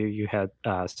earlier in the year you had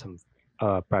some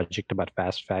project about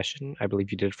fast fashion. I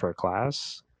believe you did for a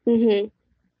class. Hmm.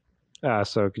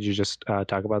 So could you just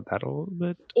talk about that a little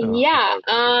bit? Yeah.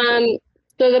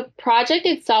 So the project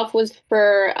itself was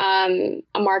for a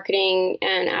marketing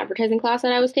and advertising class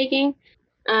that I was taking.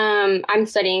 I'm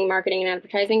studying marketing and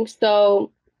advertising.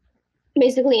 So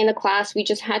basically in the class, we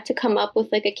just had to come up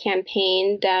with like a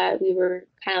campaign that we were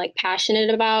kind of like passionate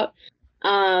about.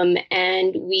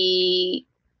 And we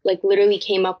like literally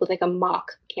came up with like a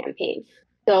mock campaign.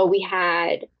 So we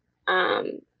had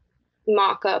um,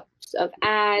 mock-ups of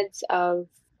ads, of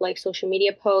like social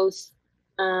media posts,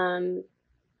 um,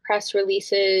 press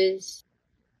releases.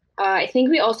 I think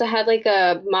we also had like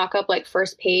a mock-up like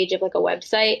first page of like a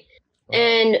website.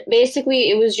 And basically,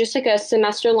 it was just like a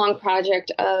semester-long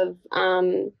project of,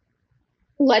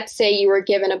 let's say you were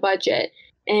given a budget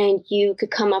and you could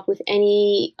come up with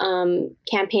any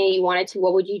campaign you wanted to,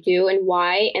 what would you do and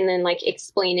why? And then like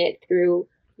explain it through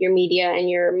your media and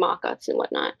your mock-ups and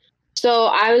whatnot. So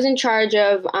I was in charge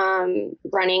of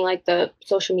running like the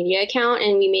social media account,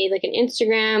 and we made like an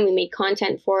Instagram, we made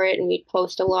content for it, and we'd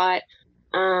post a lot.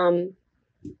 Um,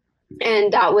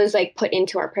 and that was like put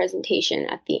into our presentation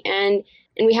at the end.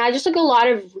 And we had just like a lot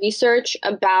of research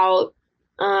about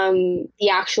the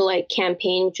actual like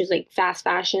campaign, which was like fast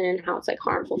fashion and how it's like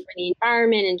harmful for the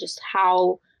environment and just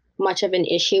how much of an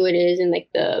issue it is in like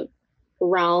the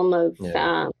realm of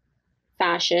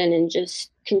fashion and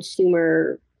just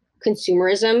consumerism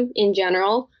in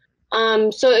general.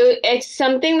 So it's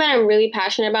something that I'm really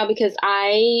passionate about because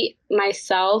I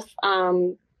myself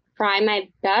try my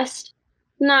best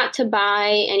not to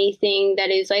buy anything that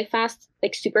is like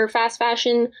super fast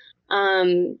fashion.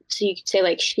 So you could say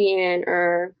like Shein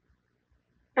or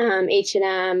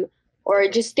H&M, or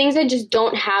just things that just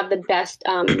don't have the best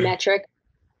metric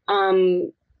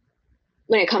when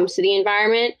it comes to the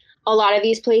environment. A lot of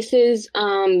these places,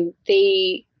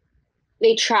 they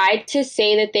tried to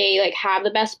say that they like have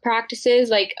the best practices.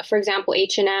 Like for example,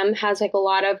 H&M has like a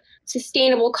lot of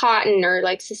sustainable cotton or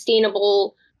like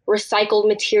sustainable recycled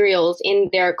materials in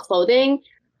their clothing,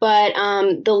 but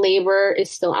the labor is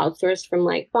still outsourced from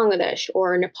like Bangladesh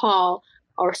or Nepal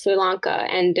or Sri Lanka,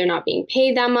 and they're not being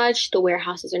paid that much. The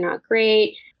warehouses are not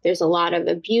great. There's a lot of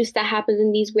abuse that happens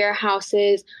in these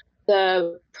warehouses.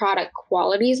 The product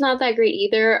quality is not that great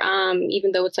either.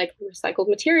 Even though it's like recycled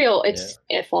material,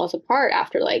 it falls apart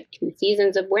after like 2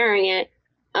 seasons of wearing it.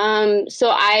 So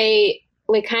I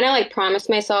like kind of like promised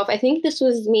myself, I think this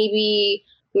was maybe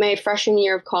my freshman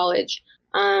year of college,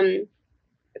 that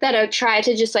I would try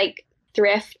to just like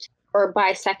thrift or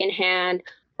buy secondhand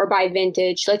or buy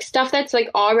vintage, like stuff that's like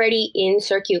already in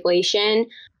circulation,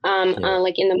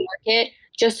 like in the market,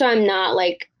 just so I'm not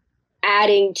like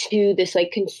adding to this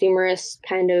like consumerist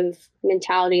kind of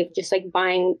mentality of just like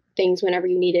buying things whenever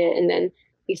you need it and then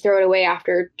you throw it away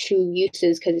after 2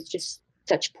 uses because it's just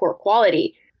such poor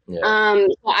quality.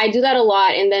 I do that a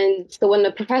lot. And then so when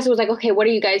the professor was like, okay, what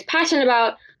are you guys passionate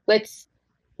about? Let's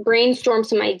brainstorm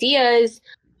some ideas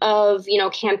of, you know,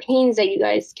 campaigns that you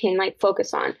guys can like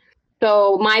focus on.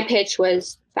 So my pitch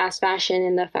was fast fashion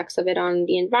and the effects of it on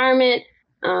the environment,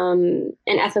 and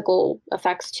ethical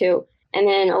effects too. And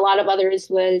then a lot of others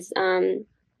was,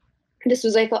 this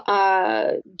was like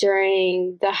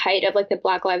during the height of like the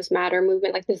Black Lives Matter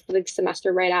movement, like this like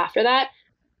semester right after that.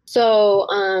 So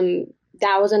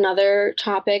that was another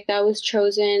topic that was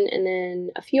chosen, and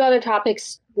then a few other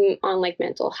topics on like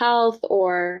mental health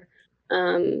or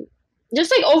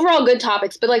just like overall good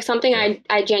topics. But like something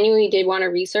I genuinely did want to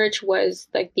research was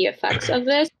like the effects of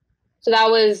this. So that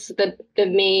was the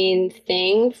main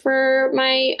thing for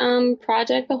my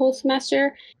project the whole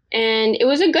semester. And it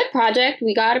was a good project.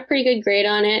 We got a pretty good grade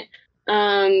on it.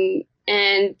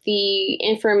 And the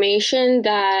information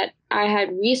that I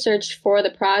had researched for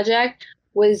the project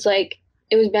was like,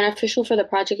 it was beneficial for the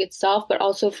project itself, but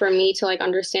also for me to like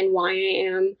understand why I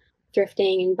am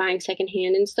thrifting and buying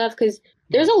secondhand and stuff. Because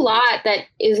there's a lot that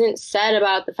isn't said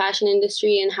about the fashion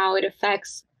industry and how it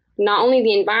affects not only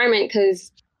the environment,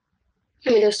 because I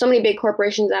mean, there's so many big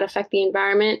corporations that affect the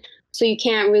environment. So you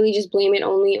can't really just blame it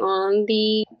only on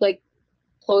the like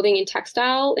clothing and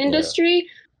textile industry,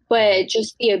 but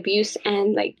just the abuse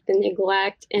and like the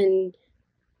neglect and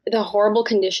the horrible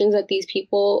conditions that these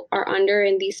people are under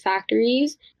in these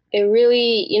factories. It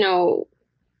really, you know,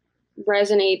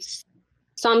 resonates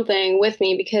something with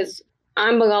me because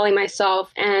I'm Bengali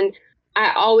myself, and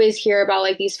I always hear about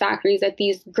like these factories that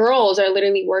these girls are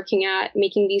literally working at,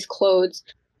 making these clothes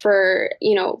for,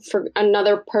 you know, for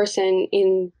another person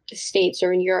in the States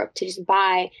or in Europe to just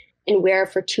buy and wear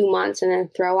for 2 months and then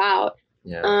throw out.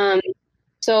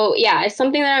 So yeah, it's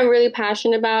something that I'm really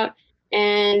passionate about.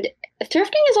 And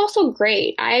thrifting is also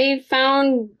great. I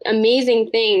found amazing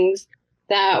things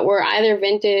that were either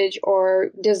vintage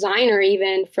or designer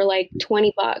even for like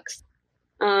 $20.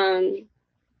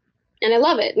 And I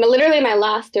love it. But literally my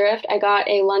last thrift, I got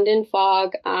a London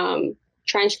Fog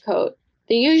trench coat.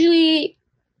 They're usually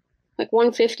like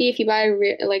 $150 if you buy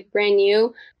like brand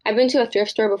new. I've been to a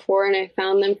thrift store before and I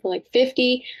found them for like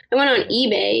 $50. I went on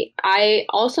eBay. I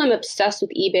also am obsessed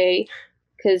with eBay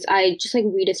because I just like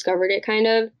rediscovered it kind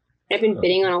of. I've been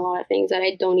bidding on a lot of things that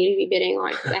I don't need to be bidding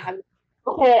on because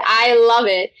I love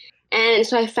it. And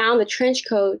so I found the trench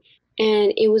coat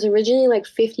and it was originally like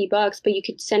 $50, but you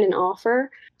could send an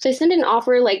offer. So I sent an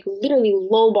offer, like literally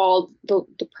lowballed the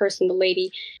person, the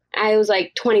lady. I was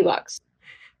like $20.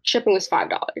 Shipping was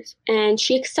 $5. And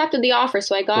she accepted the offer.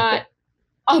 So I got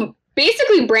a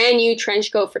basically brand new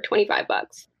trench coat for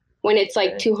 $25 when it's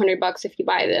like Okay. $200 if you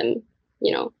buy them,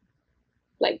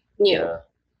 like new. Yeah.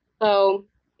 So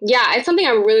yeah, it's something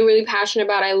I'm really, really passionate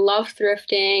about. I love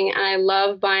thrifting and I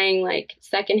love buying like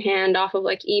secondhand off of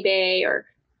like eBay or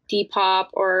Depop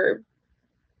or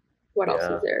what else is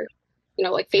Yeah. there?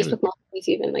 Like And Facebook Marketplace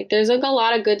even. Like there's like a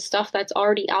lot of good stuff that's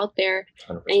already out there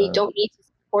and you 100%. don't need to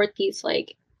support these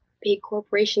like big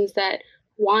corporations that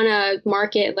want to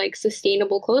market like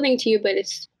sustainable clothing to you, but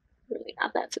it's really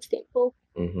not that sustainable.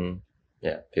 Mm-hmm.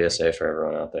 Yeah. PSA for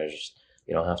everyone out there. Just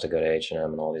you don't have to go to H&M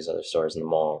and all these other stores in the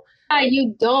mall.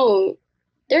 You don't.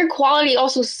 Their quality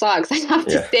also sucks, I have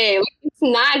to Yeah. say. Like, it's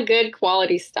not good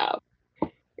quality stuff.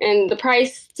 And the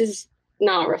price does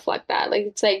not reflect that. Like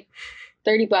it's like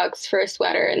 $30 for a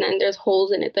sweater and then there's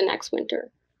holes in it the next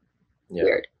winter. Yeah.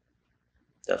 Weird.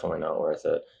 Definitely not worth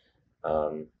it.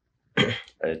 Um,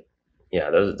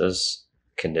 yeah, those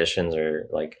conditions are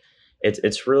like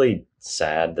it's really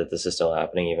sad that this is still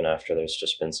happening even after there's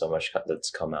just been so much that's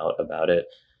come out about it.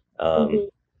 Um,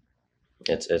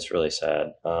 Mm-hmm. it's really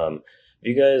sad.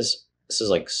 You guys, this is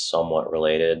like somewhat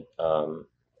related,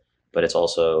 but it's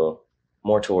also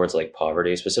more towards like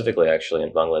poverty, specifically actually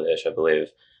in Bangladesh, I believe.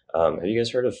 Have you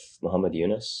guys heard of Muhammad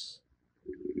Yunus?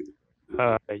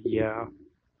 yeah,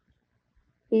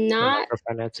 the Not.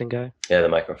 microfinancing guy. Yeah, the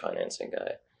microfinancing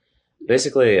guy.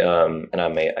 Basically, and I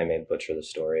may butcher the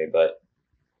story, but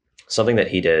something that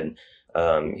he did,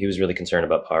 he was really concerned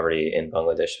about poverty in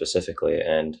Bangladesh specifically,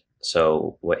 and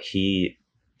so what he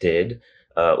did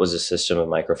was a system of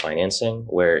microfinancing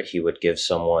where he would give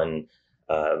someone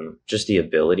just the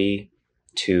ability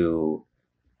to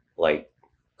like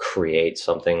create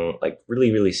something like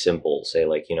really really simple, say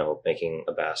like making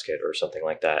a basket or something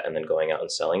like that, and then going out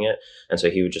and selling it. And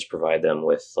so he would just provide them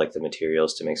with like the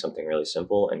materials to make something really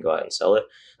simple and go out and sell it.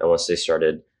 And once they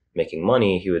started making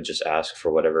money, he would just ask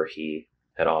for whatever he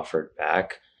had offered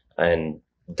back, and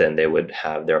then they would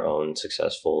have their own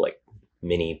successful like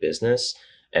mini business.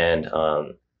 And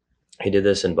he did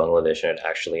this in Bangladesh, and it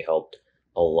actually helped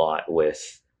a lot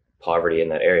with poverty in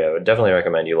that area. I would definitely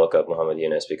recommend you look up Muhammad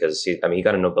Yunus because he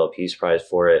got a Nobel Peace Prize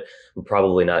for it. I'm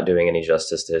probably not doing any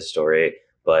justice to his story,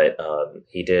 but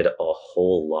he did a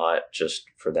whole lot just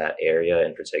for that area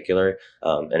in particular.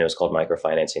 And it was called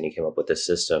microfinancing. He came up with this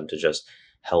system to just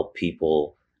help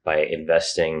people by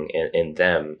investing in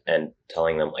them and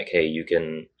telling them like, hey, you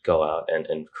can go out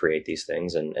and create these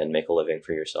things and make a living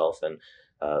for yourself. And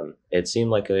it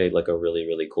seemed like a really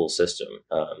really cool system.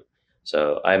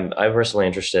 So I'm personally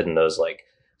interested in those like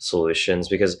solutions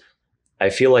because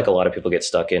I feel like a lot of people get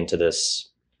stuck into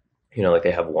this, like they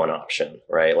have one option,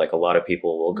 right? Like a lot of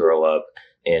people will grow up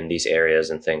in these areas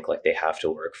and think like they have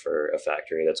to work for a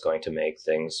factory that's going to make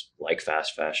things like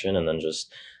fast fashion, and then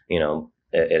just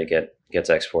it gets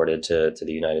exported to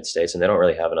the United States, and they don't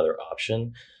really have another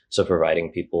option. So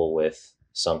providing people with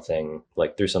something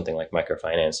like through something like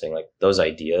microfinancing, like those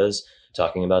ideas,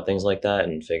 talking about things like that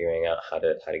and figuring out how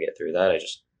to get through that,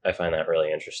 I find that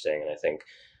really interesting. And I think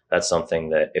that's something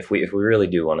that if we really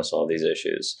do want to solve these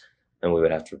issues, then we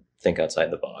would have to think outside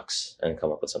the box and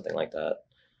come up with something like that.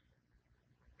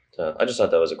 So I just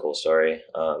thought that was a cool story.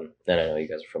 And I know you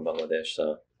guys are from Bangladesh,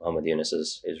 so Muhammad Yunus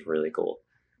is really cool.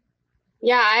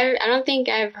 Yeah, I don't think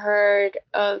I've heard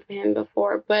of him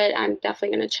before, but I'm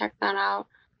definitely gonna check that out.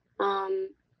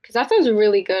 Because that sounds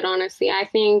really good, honestly. I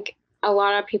think a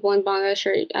lot of people in Bangladesh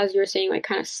are, as you were saying, like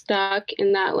kind of stuck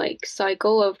in that like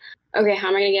cycle of, okay, how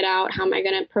am I gonna get out? How am I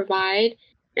gonna provide?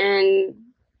 And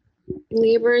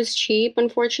labor is cheap,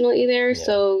 unfortunately, there, Yeah.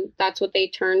 so that's what they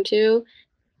turn to.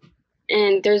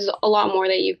 And there's a lot more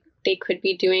that they could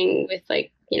be doing with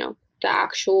like, the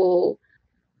actual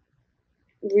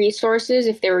resources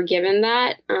if they were given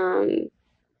that.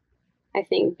 I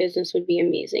think business would be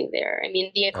amazing there. I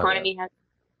mean, the Oh yeah. economy has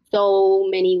so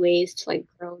many ways to like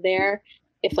grow there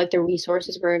if like the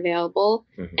resources were available.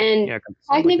 Hmm. And Yeah, 'cause it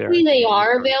sounds like they're technically they actually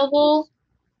are resources. available.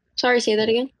 Sorry, say that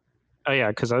again. Oh yeah,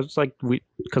 because I was like,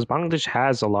 because Bangladesh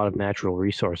has a lot of natural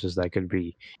resources that could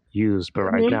be used, but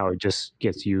right Hmm. now it just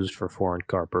gets used for foreign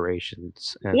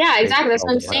corporations, and Yeah, they exactly. make That's all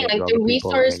what I'm the saying. money Like while the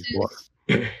people remain poor.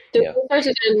 the Yeah.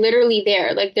 resources are literally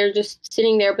there. Like they're just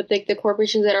sitting there, but like the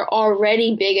corporations that are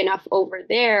already big enough over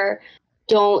there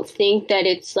don't think that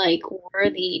it's like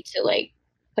worthy to like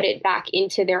put it back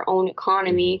into their own Hmm.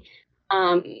 economy.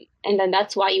 Um, and then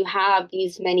that's why you have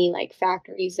these many like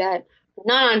factories that are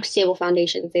not on stable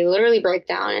foundations. They literally break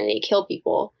down and they kill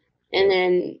people. And Yep.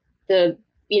 then the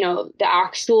the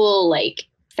actual like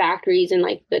factories, and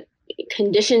like the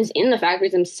conditions in the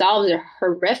factories themselves are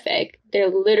horrific. They're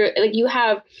literally like you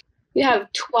have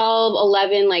 12,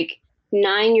 11, like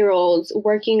 9-year olds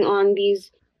working on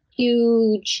these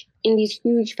huge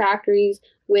factories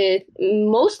with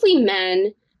mostly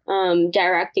men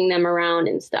directing them around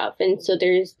and stuff. And so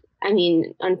I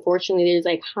mean, unfortunately, there's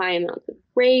like high amounts of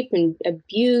rape and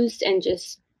abuse and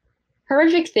just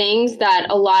horrific things that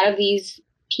a lot of these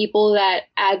people that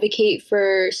advocate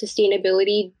for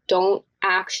sustainability don't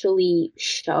actually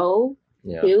show.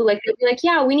 Yeah. Too. Like they'll be like,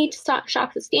 yeah, we need to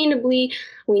shop sustainably.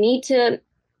 We need to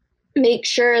make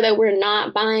sure that we're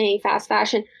not buying fast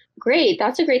fashion. Great,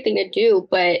 that's a great thing to do,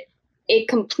 but it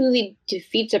completely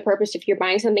defeats the purpose if you're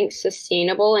buying something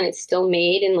sustainable and it's still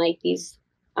made in like these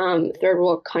third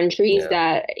world countries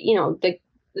Yeah. that,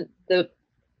 the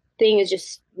thing is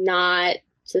just not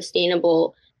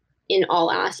sustainable in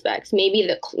all aspects. Maybe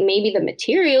the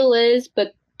material is,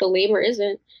 but the labor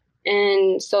isn't.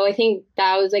 And so I think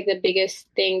that was like the biggest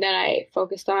thing that I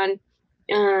focused on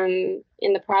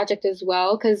in the project as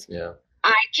well, because Yeah.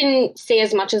 I can say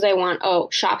as much as I want, oh,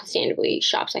 shop sustainably,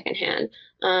 shop secondhand.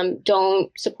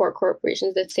 Don't support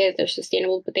corporations that say that they're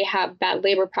sustainable, but they have bad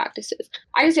labor practices.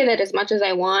 I can say that as much as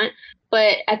I want,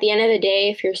 but at the end of the day,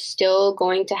 if you're still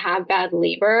going to have bad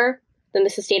labor, then the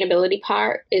sustainability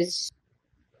part is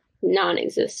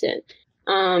non-existent.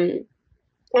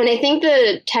 And I think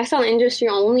the textile industry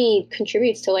only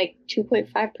contributes to like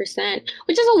 2.5%,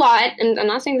 which is a lot. And I'm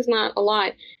not saying it's not a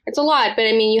lot. It's a lot, but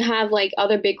I mean, you have like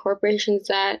other big corporations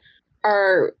that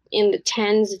are in the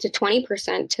 10s to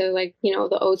 20% to like,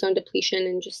 the ozone depletion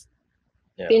and just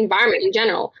the environment in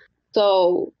general.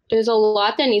 So there's a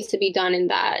lot that needs to be done in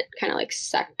that kind of like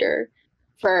sector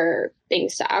for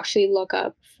things to actually look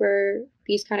up for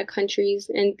these kind of countries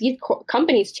and these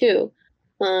companies too.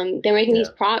 They're making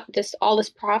all this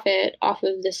profit off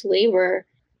of this labor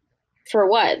for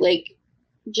what? Like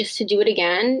just to do it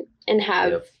again and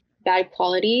have bad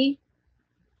quality.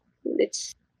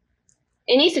 It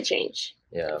needs to change.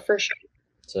 Yeah, for sure.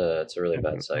 It's a really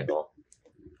bad cycle.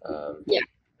 Yeah.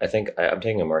 I think I'm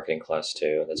taking a marketing class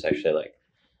too. That's actually like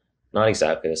not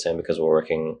exactly the same because we're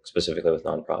working specifically with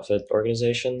nonprofit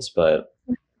organizations. But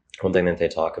one thing that they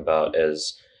talk about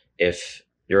is if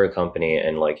you're a company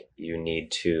and like you need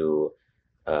to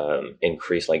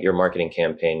increase, like your marketing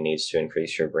campaign needs to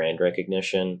increase your brand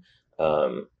recognition,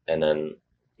 and then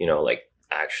like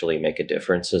actually make a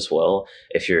difference as well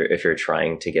if you're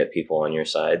trying to get people on your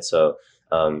side. So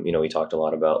we talked a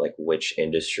lot about like which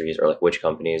industries or like which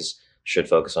companies should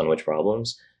focus on which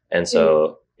problems. And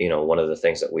so one of the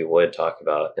things that we would talk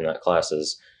about in that class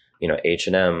is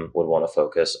H&M would want to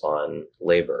focus on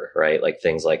labor, right? Like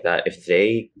things like that. If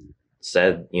they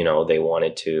said they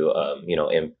wanted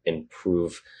to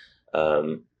improve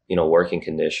working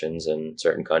conditions in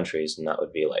certain countries, and that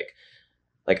would be like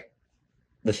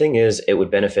the thing is it would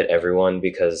benefit everyone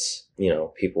because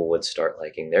people would start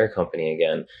liking their company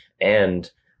again,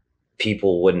 and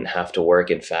people wouldn't have to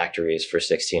work in factories for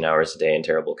 16 hours a day in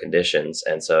terrible conditions.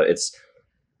 And so it's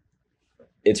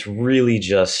really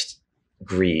just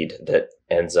greed that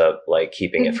ends up like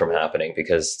keeping it from happening,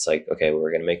 because it's like, okay, we're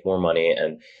going to make more money.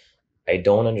 And I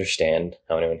don't understand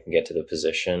how anyone can get to the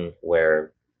position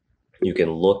where you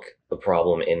can look the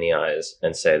problem in the eyes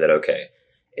and say that, okay,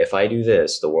 if I do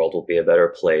this, the world will be a better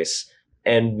place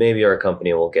and maybe our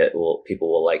company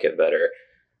people will like it better,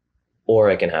 or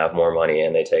I can have more money,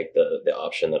 and they take the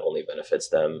option that only benefits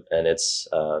them. And it's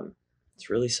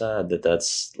really sad that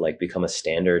that's like become a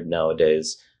standard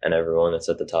nowadays, and everyone that's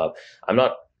at the top. I'm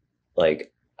not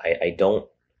like, I don't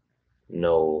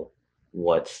know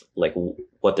what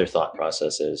their thought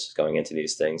process is going into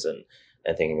these things and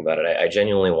thinking about it. I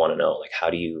genuinely want to know, like, how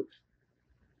do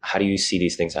you see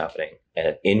these things happening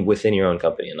and within your own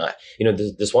company? And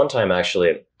this one time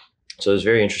actually, so it was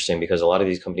very interesting because a lot of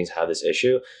these companies have this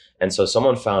issue. And so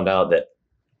someone found out that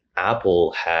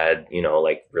Apple had,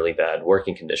 like really bad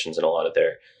working conditions in a lot of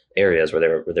their areas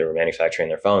where they were manufacturing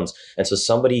their phones. And so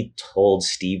somebody told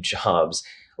Steve Jobs,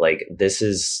 like, this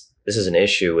is an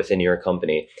issue within your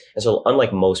company. And so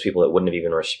unlike most people that wouldn't have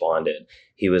even responded,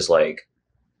 he was like,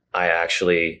 I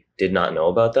actually did not know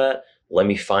about that. Let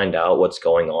me find out what's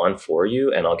going on for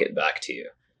you and I'll get back to you.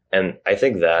 And I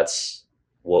think that's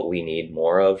what we need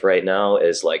more of right now,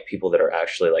 is like people that are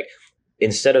actually like,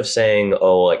 instead of saying,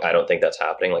 oh, like, I don't think that's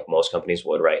happening, like most companies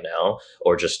would right now,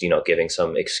 or just, giving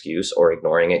some excuse or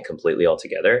ignoring it completely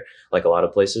altogether, like a lot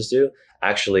of places do,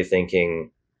 actually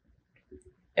thinking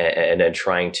and then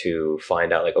trying to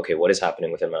find out, like, okay, what is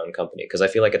happening within my own company? Because I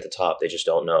feel like at the top, they just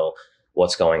don't know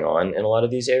what's going on in a lot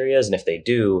of these areas. And if they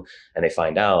do, and they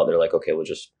find out, they're like, okay, we'll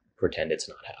just pretend it's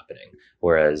not happening.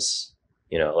 Whereas,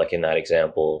 like in that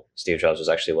example, Steve Jobs was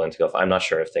actually willing to go. I'm not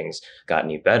sure if things got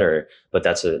any better, but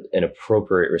that's an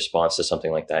appropriate response to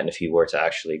something like that. And if he were to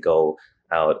actually go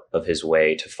out of his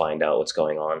way to find out what's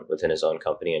going on within his own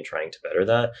company and trying to better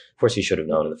that, of course he should have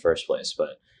known in the first place.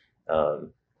 But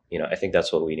I think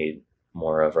that's what we need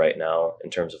more of right now in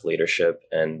terms of leadership,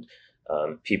 and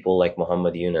people like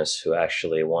Muhammad Yunus who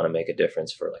actually want to make a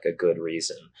difference for like a good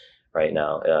reason right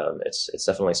now. It's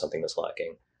definitely something that's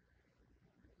lacking.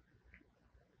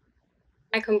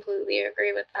 I completely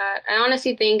agree with that. I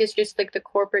honestly think it's just like the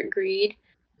corporate greed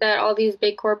that all these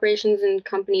big corporations and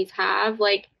companies have.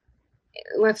 Like,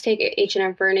 let's take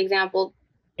H&M for an example.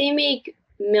 They make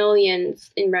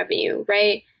millions in revenue,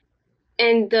 right?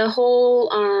 And the whole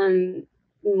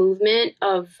movement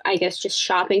of, I guess, just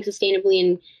shopping sustainably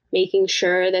and making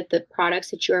sure that the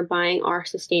products that you are buying are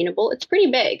sustainable, it's pretty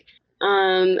big.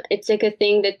 It's like a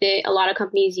thing that a lot of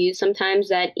companies use sometimes,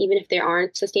 that even if they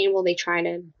aren't sustainable, they try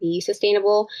to be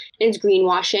sustainable, and it's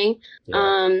greenwashing.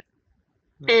 Yeah.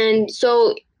 And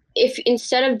so if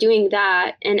instead of doing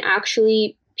that and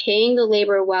actually paying the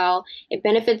labor well, it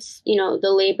benefits, the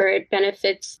labor, it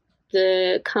benefits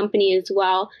the company as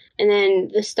well. And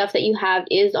then the stuff that you have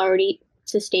is already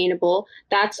sustainable.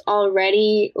 That's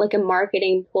already like a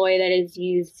marketing ploy that is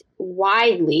used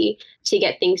widely to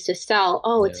get things to sell.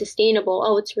 Oh, it's sustainable.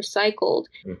 Oh, it's recycled.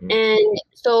 Mm-hmm. And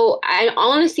so I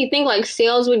honestly think like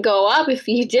sales would go up if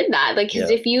you did that. Like, because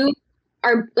if you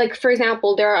are like, for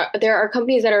example, there are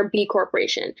companies that are B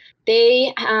Corporation.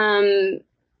 They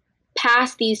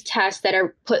pass these tests that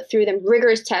are put through them,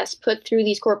 rigorous tests put through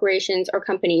these corporations or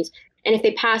companies. And if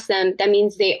they pass them, that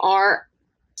means they are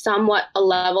somewhat a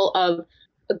level of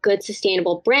a good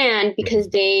sustainable brand,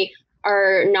 because they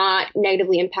are not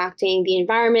negatively impacting the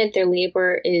environment. Their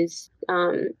labor is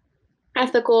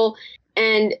ethical,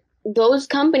 and those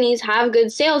companies have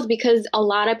good sales because a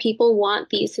lot of people want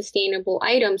these sustainable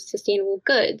items, sustainable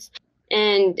goods.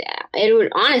 And it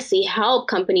would honestly help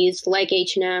companies like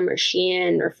H&M or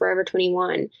Shein or Forever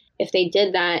 21 if they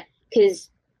did that, because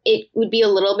it would be a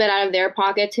little bit out of their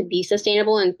pocket to be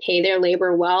sustainable and pay their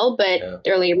labor well, but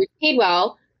their labor is paid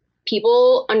well.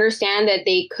 People understand that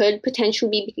they could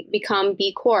potentially become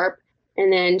B Corp,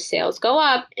 and then sales go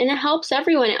up, and it helps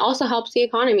everyone. It also helps the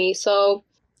economy. So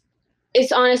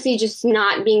it's honestly just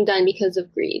not being done because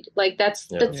of greed. Like that's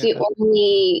the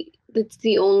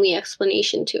only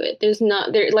explanation to it. There's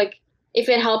not there like if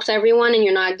it helps everyone and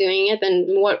you're not doing it, then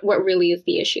what really is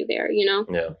the issue there? Yeah.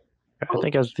 I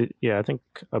think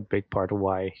a big part of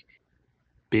why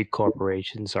big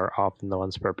corporations are often the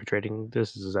ones perpetrating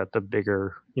this is that the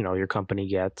bigger your company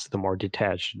gets, the more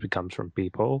detached it becomes from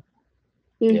people.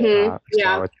 Mm-hmm.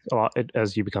 So it's a lot,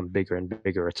 as you become bigger and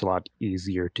bigger, it's a lot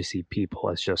easier to see people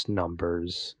as just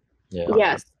numbers on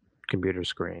a computer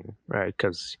screen, right?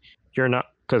 Because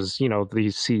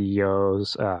these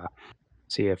CEOs,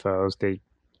 CFOs,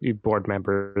 board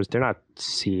members, they're not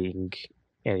seeing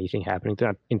anything happening. They're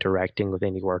not interacting with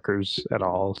any workers at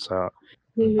all. So,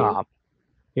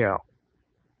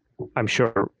 I'm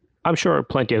sure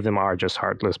plenty of them are just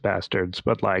heartless bastards,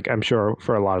 but like I'm sure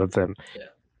for a lot of them,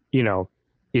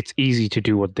 it's easy to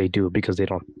do what they do because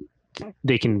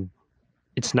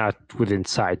it's not within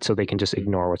sight, so they can just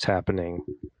ignore what's happening.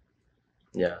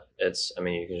 Yeah,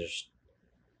 you can just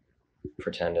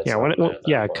pretend it's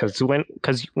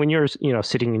because when you're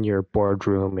sitting in your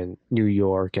boardroom in New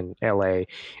York and LA,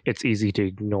 it's easy to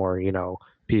ignore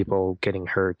people getting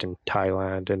hurt in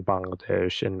Thailand and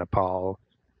Bangladesh and Nepal,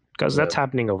 because that's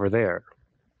happening over there.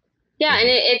 Yeah, and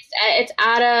it's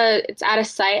out of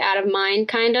sight, out of mind,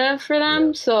 kind of for them.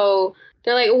 Yeah. So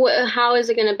they're like, how is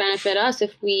it going to benefit us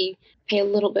if we pay a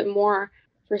little bit more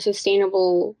for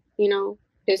sustainable,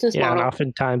 business model? And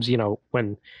oftentimes,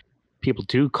 when people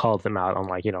do call them out on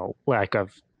lack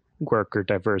of worker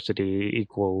diversity,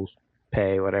 equal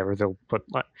pay, whatever, they'll put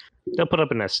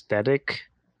up an aesthetic,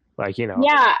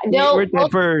 we're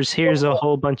diverse. Here's a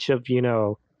whole bunch of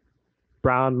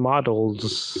brown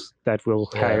models that we'll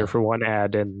hire for one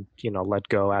ad and let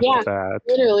go after that.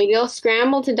 Literally, they'll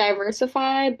scramble to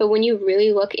diversify, but when you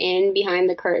really look in behind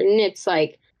the curtain, it's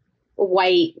like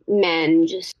white men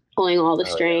just pulling all the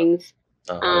strings.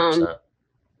 And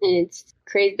it's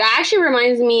crazy. That actually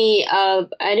reminds me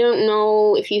of, I don't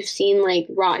know if you've seen like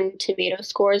Rotten Tomato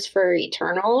scores for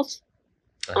Eternals.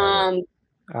 But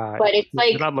it's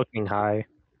like they're not looking high.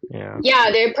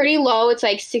 Yeah, they're pretty low. It's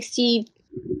like 60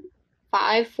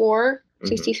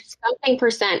 something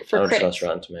percent for critics. I don't trust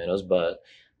Rotten Tomatoes, but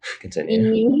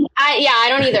continue. I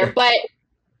don't either, but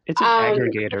it's an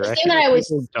aggregator. The thing that I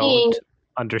was seeing,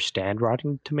 understand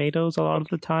Rotten Tomatoes a lot of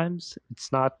the times.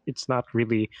 It's not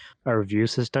really a review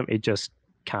system. It just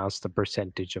counts the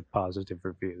percentage of positive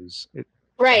reviews.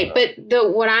 Right, Uh, but the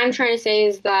what I'm trying to say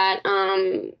is that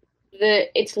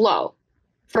the it's low.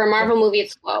 For a Marvel movie,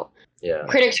 it's low. yeah,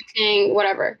 Critics are saying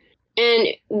whatever. And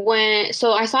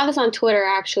so I saw this on Twitter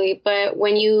actually, but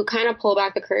when you kind of pull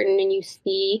back the curtain and you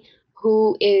see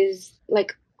who is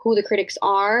like who the critics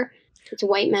are, it's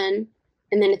white men,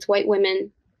 and then it's white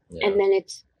women, yeah, and then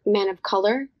it's men of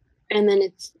color, and then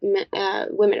it's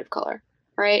women of color,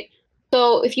 right?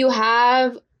 So if you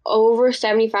have over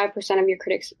 75% of your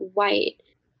critics white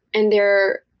and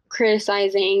they're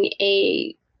criticizing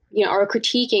or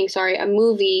critiquing, sorry, a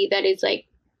movie that is like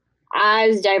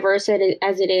as diverse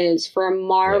as it is for a yeah.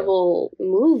 Marvel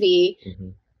movie, Hmm.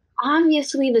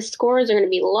 obviously the scores are going to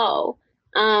be low.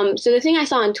 So the thing I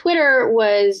saw on Twitter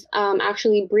was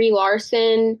actually Brie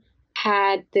Larson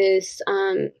had this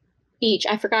speech.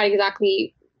 I forgot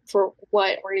exactly for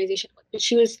what organization, but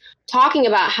she was talking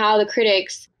about how the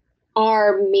critics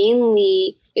are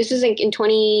mainly, this was like in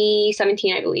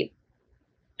 2017, I believe,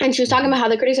 and she was talking Hmm. about how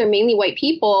the critics are mainly white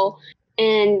people,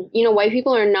 and white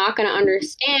people are not going to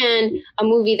understand a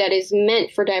movie that is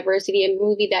meant for diversity, a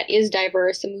movie that is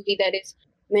diverse, a movie that is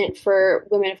meant for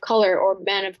women of color or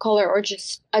men of color, or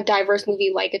just a diverse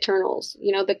movie like Eternals.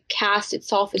 The cast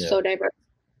itself is Yeah, so diverse.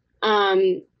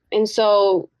 And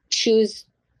so she was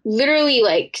literally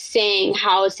like saying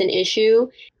how it's an issue.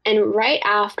 And right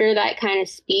after that kind of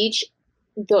speech,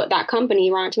 that company,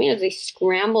 Rotten Tomatoes, they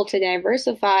scrambled to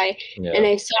diversify. And yeah,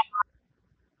 I saw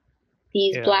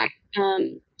these Yeah. black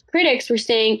critics were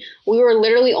saying we were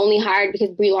literally only hired because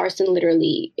Brie Larson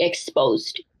literally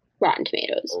exposed Rotten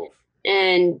Tomatoes. oof,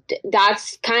 And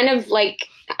that's kind of like,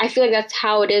 I feel like that's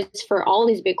how it is for all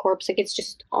these big corps. Like it's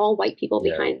just all white people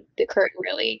yeah, behind the curtain,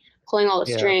 really pulling all the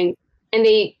Yeah. strings. And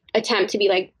they attempt to be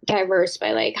like diverse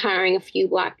by like hiring a few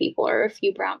black people or a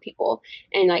few brown people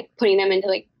and like putting them into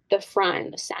like the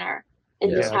front, the center,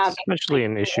 and just yeah, Yeah, have it's like especially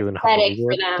an an issue in aesthetic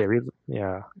for Hollywood.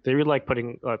 them. They really like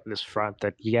putting up this front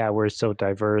that yeah, we're so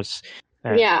diverse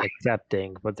and Yeah,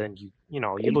 accepting, but then you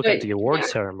look at but the award yeah,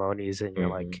 ceremonies and you're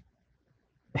hmm, like,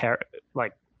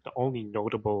 like the only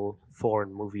notable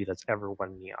foreign movie that's ever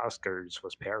won the Oscars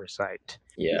was Parasite.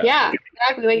 yeah, yeah,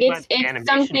 exactly. Like You got it's animation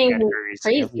something categories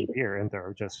every crazy. year, and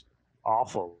they're just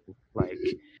awful. Like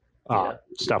yeah.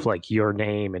 stuff like Your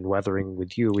Name and Weathering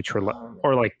with You, which were Um,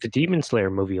 or like the Demon Slayer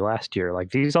movie last year.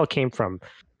 Like these all came from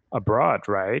abroad,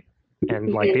 right?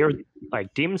 And like they Mhm. were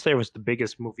like Demon Slayer was the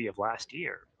biggest movie of last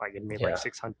year. Like it made like yeah,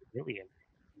 600 million,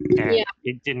 Yeah, and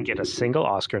it didn't get a single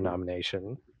Oscar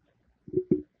nomination.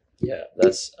 yeah.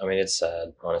 That's. I mean, it's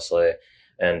sad, honestly,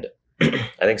 and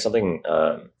I think something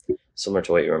similar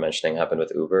to what you were mentioning happened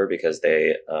with Uber because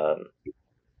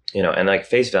and like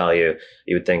face value,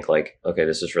 you would think like, okay,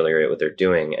 this is really great what they're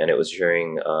doing, and it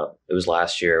was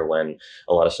last year when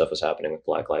a lot of stuff was happening with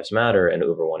Black Lives Matter, and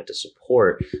Uber wanted to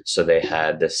support, so they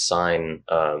had this sign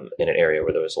in an area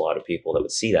where there was a lot of people that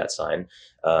would see that sign,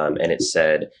 and it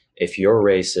said, "If you're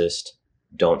racist,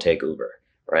 don't take Uber,"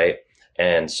 right?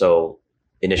 And so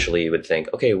initially you would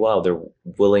think, okay, wow, they're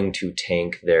willing to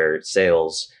tank their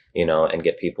sales, and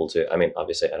get people to. I mean,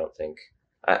 obviously, I don't think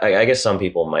I guess some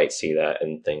people might see that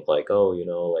and think like, oh,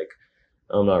 like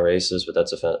I'm not racist, but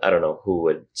that's offensive. I don't know who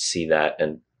would see that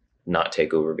and not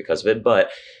take Uber because of it, but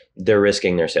they're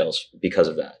risking their sales because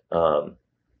of that.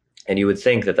 And you would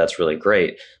think that that's really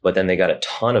great, but then they got a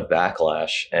ton of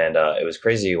backlash, and it was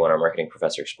crazy when our marketing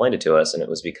professor explained it to us, and it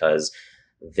was because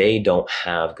they don't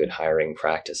have good hiring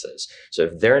practices. So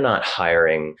if they're not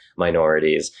hiring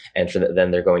minorities, and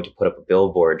then they're going to put up a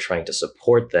billboard trying to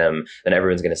support them, then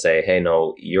everyone's going to say, "Hey,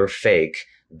 no, you're fake."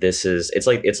 It's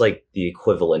like the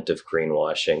equivalent of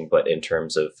greenwashing, but in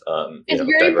terms of it's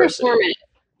very diversity. performative.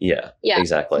 Yeah, Yeah, it's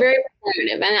exactly. very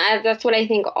performative, and that's what I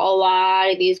think a lot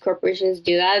of these corporations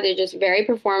do. That they're just very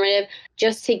performative,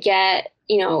 just to get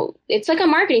it's like a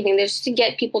marketing thing. They're just to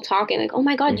get people talking. Like, oh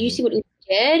my God, do you Hmm. see what Uber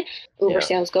did? Uber Yeah,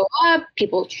 sales go up.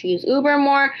 People choose Uber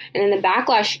more, and then the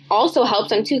backlash also helps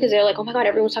them too because they're like, oh my God,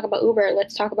 everyone's talking about Uber.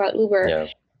 Let's talk about Uber, yeah,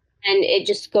 and it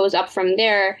just goes up from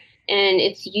there. And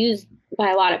it's used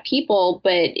by a lot of people,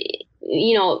 but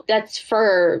that's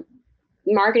for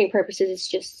marketing purposes. It's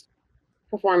just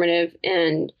performative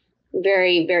and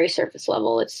very, very surface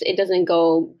level. It doesn't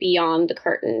go beyond the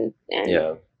curtain and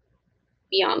yeah.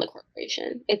 beyond the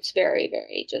corporation. It's very,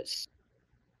 very just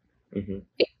Hmm.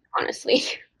 honestly.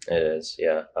 It is.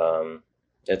 Yeah.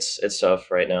 It's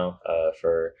tough right now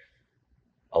for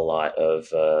a lot of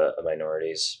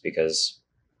minorities because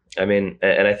I mean,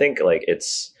 and I think like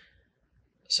it's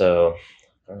so.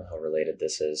 don't know how related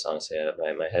this is. Honestly,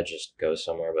 my head just goes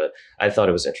somewhere, but I thought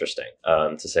it was interesting,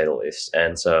 to say the least.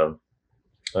 And so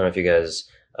I don't know if you guys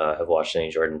have watched any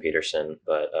Jordan Peterson,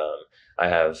 but I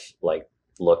have like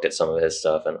looked at some of his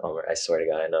stuff, and oh, I swear to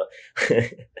God, I know.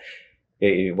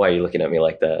 Why are you looking at me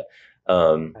like that?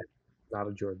 Um, I'm not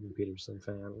a Jordan Peterson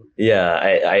fan. yeah,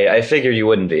 I figured you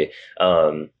wouldn't be.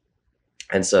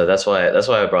 And so that's why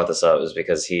I brought this up, is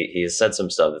because he has said some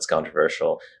stuff that's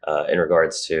controversial in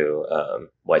regards to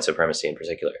white supremacy in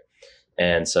particular.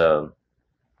 And so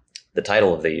the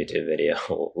title of the YouTube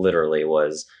video literally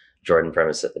was Jordan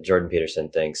Peterson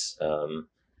thinks,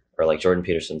 or like Jordan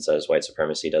Peterson says white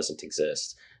supremacy doesn't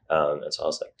exist. And so I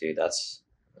was like, dude, that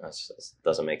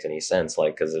doesn't make any sense.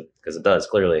 Like, because it does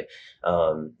clearly.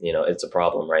 It's a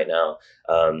problem right now.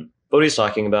 But what he's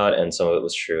talking about, and some of it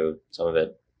was true, some of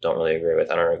it don't really agree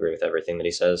with. I don't agree with everything that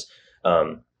he says.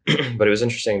 But it was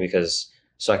interesting because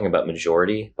he's talking about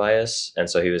majority bias, and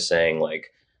so he was saying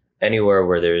like anywhere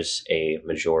where there's a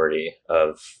majority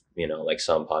of like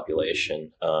some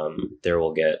population, there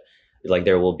will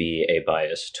be a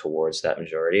bias towards that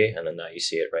majority. And then now you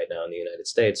see it right now in the United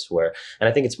States, where, and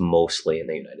I think it's mostly in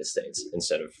the United States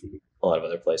instead of a lot of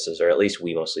other places, or at least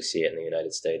we mostly see it in the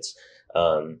United States.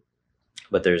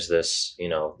 But there's this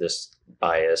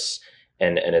bias,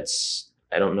 and it's,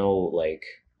 I don't know like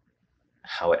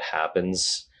how it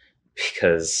happens,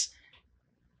 because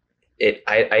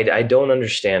I don't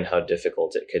understand how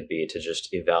difficult it could be to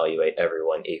just evaluate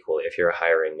everyone equally. If you're a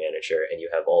hiring manager and you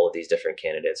have all of these different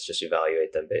candidates, just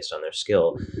evaluate them based on their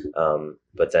skill.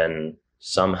 But then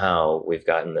somehow we've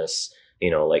gotten this,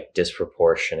 like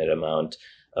disproportionate amount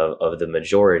of the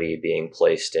majority being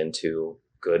placed into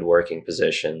good working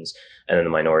positions, and then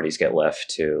the minorities get left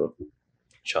to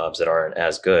jobs that aren't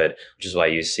as good, which is why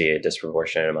you see a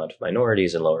disproportionate amount of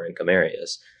minorities in lower income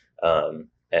areas. And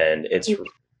it's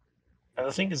And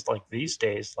the thing is, like these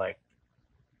days, like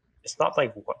it's not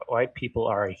like white people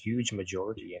are a huge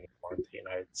majority anymore in the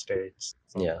United States.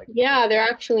 Yeah. Like, Yeah, they're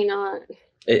actually not.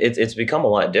 It's become a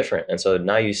lot different, and so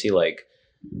now you see like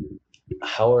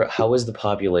how is the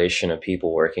population of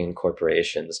people working in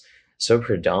corporations so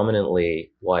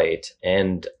predominantly white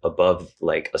and above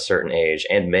like a certain age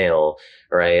and male,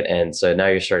 right? And so now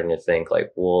you're starting to think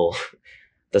like, well,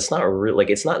 that's not real. Like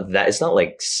it's not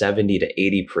like 70 to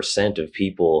 80% of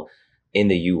people in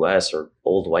the US are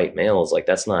old white males. Like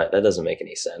that doesn't make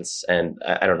any sense. And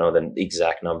I don't know the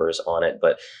exact numbers on it,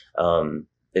 but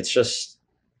it's just,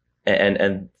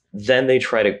 and then they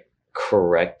try to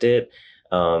correct it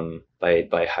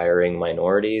by hiring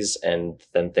minorities, and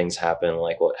then things happen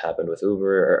like what happened with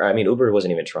Uber. Or I mean, Uber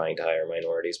wasn't even trying to hire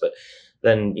minorities, but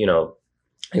then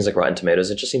things like Rotten Tomatoes,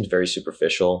 it just seems very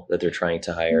superficial that they're trying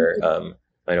to hire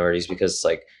minorities, because it's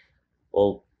like,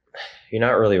 well, you're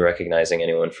not really recognizing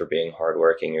anyone for being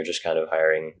hardworking. You're just kind of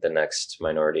hiring the next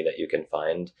minority that you can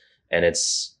find, and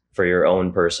it's for your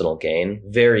own personal gain,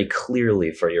 very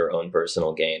clearly for your own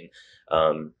personal gain.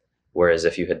 Whereas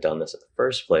if you had done this in the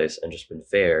first place and just been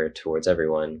fair towards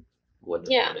everyone,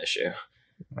 wouldn't have been an issue.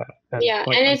 Yeah,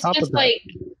 like, and on it's top of just that- like,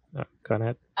 go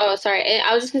ahead. oh, sorry.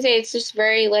 I was just gonna say it's just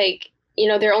very like,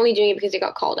 they're only doing it because they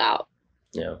got called out.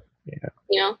 Yeah.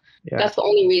 Yeah. That's the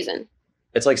only reason.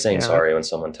 It's like saying Yeah. sorry when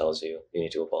someone tells you you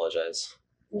need to apologize.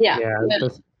 Yeah.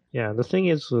 The thing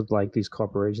is with like these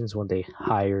corporations, when they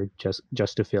hire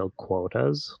just to fill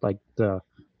quotas, like the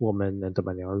women and the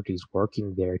minorities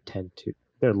working there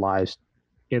their lives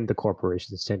in the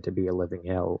corporations tend to be a living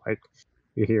hell. Like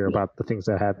you hear about the things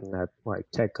that happen at like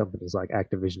tech companies like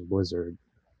Activision Blizzard.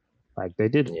 Like they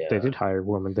did hire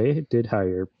women, they did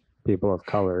hire people of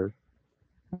color,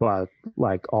 but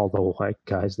like all the white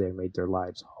guys there made their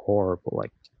lives horrible.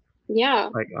 Like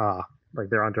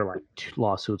they're under like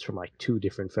lawsuits from like 2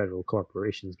 different federal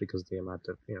corporations because of the amount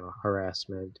of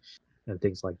harassment and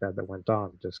things like that went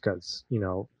on, just because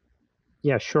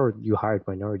yeah, sure, you hired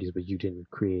minorities, but you didn't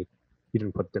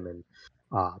put them in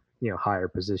higher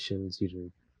positions. You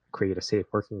didn't create a safe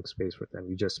working space for them.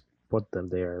 You just put them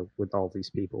there with all these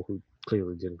people who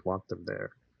clearly didn't want them there.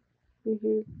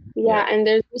 Mm-hmm. Yeah, and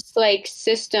there's this like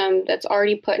system that's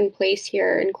already put in place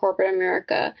here in corporate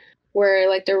America where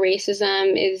like the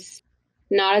racism is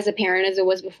not as apparent as it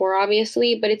was before,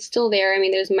 obviously, but it's still there. I mean,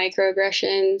 there's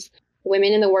microaggressions.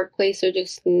 Women in the workplace are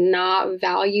just not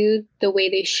valued the way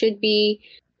they should be.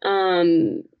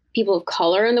 People of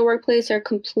color in the workplace are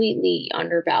completely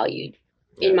undervalued,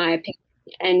 in my opinion.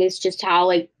 And it's just how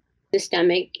like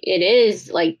systemic it is,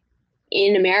 like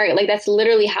in America. Like that's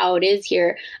literally how it is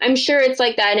here. I'm sure it's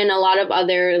like that in a lot of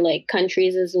other like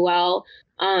countries as well.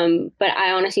 But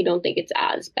I honestly don't think it's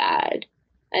as bad.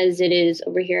 as it is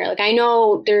over here. Like I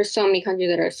know there's so many countries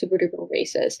that are super duper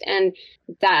racist, and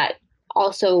that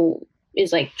also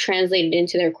is like translated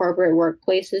into their corporate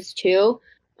workplaces too.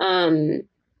 Um,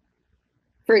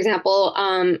 for example,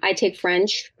 I take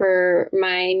French for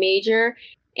my major,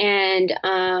 and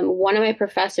one of my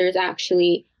professors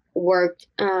actually worked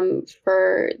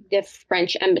for the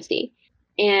French embassy,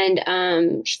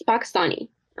 and she's Pakistani,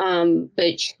 but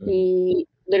Mhm. she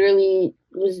literally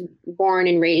was born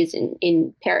and raised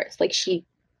in Paris. Like she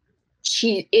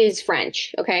is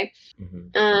French, okay?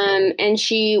 Mhm. And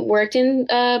she worked in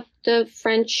the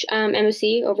French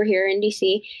embassy over here in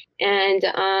DC,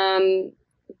 and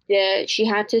she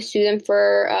had to sue them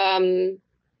for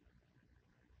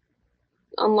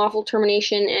unlawful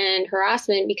termination and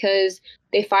harassment because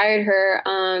they fired her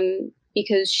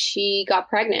because she got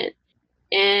pregnant.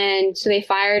 And so they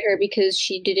fired her because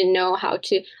she didn't know how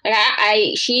to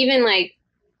like she even like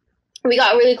we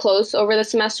got really close over the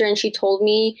semester and she told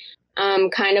me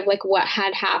kind of like what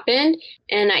had happened.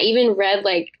 And I even read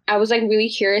like I was like really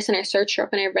curious and I searched her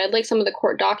up and I read like some of the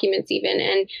court documents even.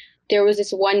 And there was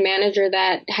this one manager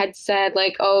that had said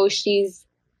like, oh, she's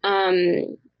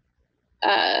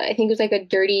I think it was like a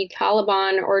dirty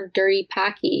Taliban or dirty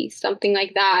Paki, something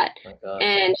like that. My God.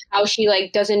 And how she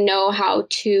like doesn't know how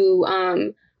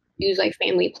to use like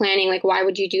family planning. Like, why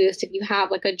would you do this if you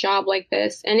have like a job like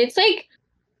this? And it's like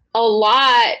a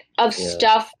lot of Yeah.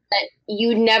 stuff that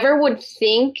you never would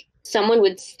think someone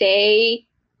would say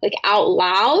like out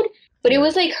loud. But it Yeah.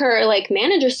 was like her like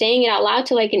manager saying it out loud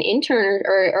to like an intern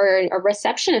or a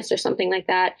receptionist or something like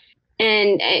that.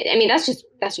 And I mean that's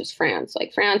just France.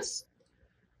 Like France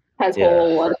has Yeah.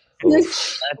 whole other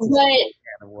Oof. That's a but can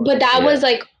of that worms. Yeah. was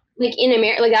like in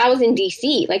America, like that was in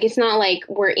DC. Like it's not like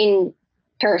we're in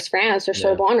Paris, France, or Yeah.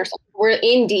 Sorbonne or something. We're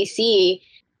in DC,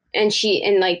 and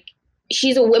like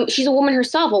she's a woman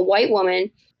herself, a white woman,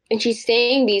 and she's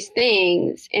saying these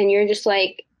things, and you're just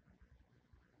like,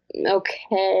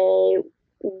 okay,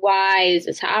 why is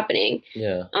this happening?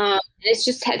 Yeah. It's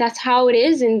just that's how it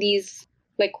is in these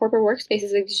like corporate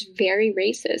workspaces. It's just very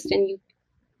racist, and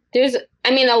there's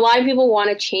I mean a lot of people want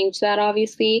to change that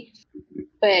obviously,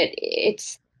 but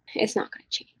it's not going to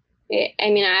change. I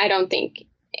mean, I don't think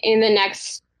in the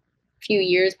next few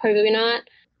years, probably not.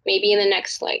 Maybe in the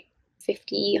next like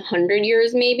 50, 100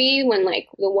 years, maybe when like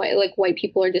white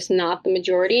people are just not the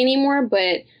majority anymore.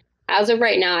 But as of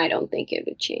right now, I don't think it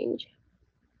would change.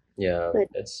 Yeah.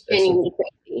 It's It's genuinely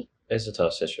crazy. it's a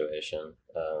tough situation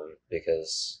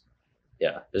because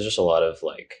yeah, there's just a lot of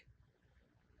like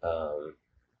um,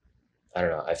 I don't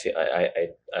know. I feel I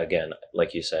again,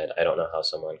 like you said, I don't know how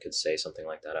someone could say something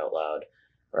like that out loud,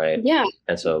 right? Yeah.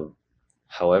 And so,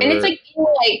 And it's however,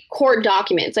 like court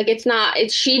documents. Like it's not,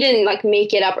 it's, she didn't like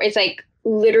make it up. It's like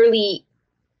literally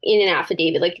in an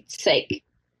affidavit. Like it's like,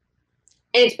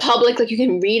 and it's public, like you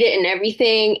can read it and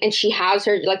everything. And she has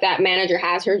her like that manager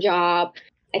has her job.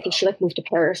 I think she like moved to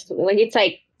Paris. Like it's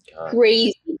like God,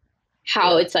 crazy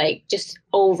how yeah, it's like just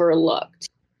overlooked.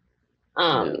 yeah,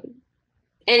 Um,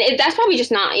 and that's probably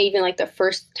just not even like the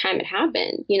first time it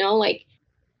happened. You know, like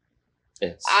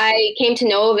it's I came to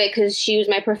know of it because she was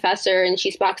my professor and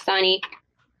she's Pakistani,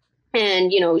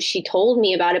 and she told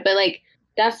me about it. But like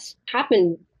that's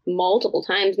happened multiple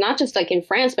times, not just like in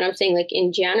France, but I'm saying like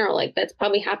in general, like that's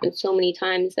probably happened so many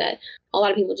times that a lot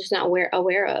of people just not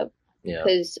aware of yeah,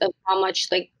 because of how much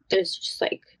like there's just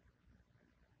like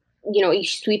you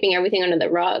sweeping everything under the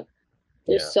rug.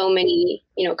 There's yeah, so many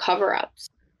cover ups.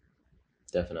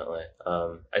 definitely.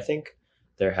 I think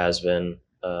there has been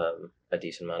a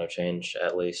decent amount of change,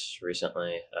 at least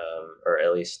recently, or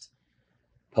at least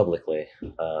publicly.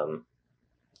 Um,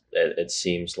 it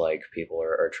seems like people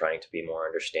are trying to be more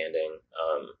understanding.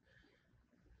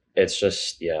 It's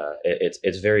just yeah,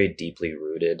 it's very deeply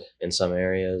rooted in some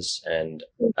areas, and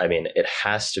I mean it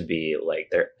has to be like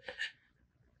there.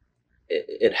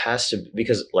 It has to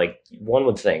because like one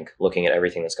would think looking at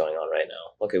everything that's going on right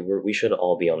now, okay, we should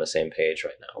all be on the same page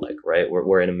right now, like right,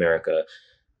 we're in America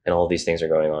and all these things are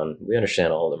going on. We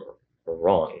understand all of them are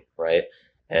wrong, right?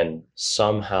 And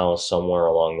somehow somewhere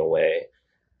along the way,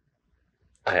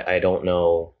 I don't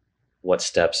know what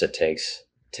steps it takes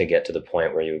to get to the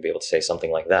point where you would be able to say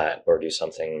something like that or do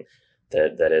something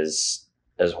that is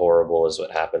as horrible as what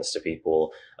happens to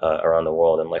people around the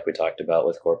world. And like we talked about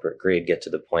with corporate greed, get to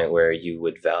the point where you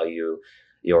would value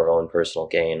your own personal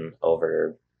gain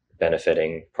over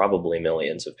benefiting probably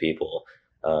millions of people,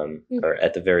 or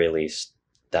at the very least,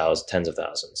 thousands, tens of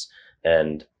thousands.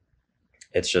 And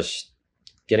it's just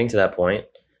getting to that point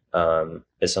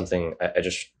is something I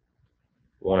just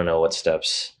want to know what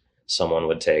steps someone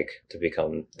would take to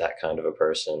become that kind of a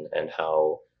person and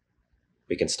how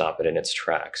we can stop it in its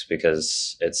tracks,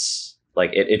 because it's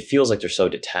like it feels like they're so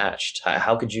detached.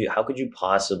 How could you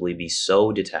possibly be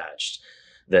so detached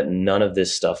that none of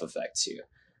this stuff affects you?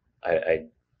 I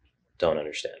don't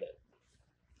understand it.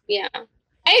 Yeah.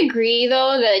 I agree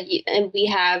though that we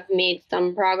have made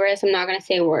some progress. I'm not gonna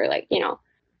say we're like,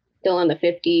 still in the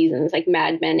 50s and it's like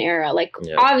Mad Men era. Like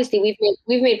Yeah. obviously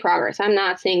we've made progress. I'm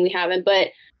not saying we haven't, but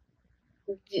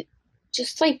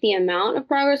just like the amount of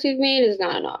progress we've made is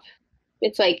not enough.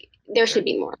 It's like there should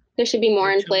be more. There should be There more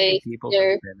are in too many place. people that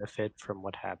There, benefit from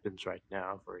what happens right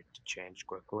now for it to change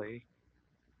quickly.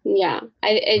 yeah.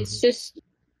 Mhm.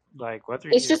 Like whether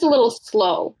It's you're, just a little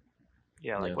slow.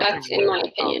 yeah, like Yeah. whether That's in my you're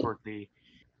opinion. outwardly,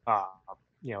 uh,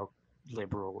 you know,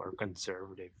 liberal or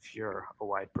conservative, if you're a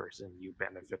white person, you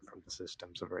benefit from the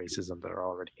systems of racism that are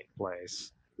already in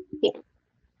place. Yeah.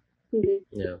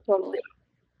 Yeah. Totally.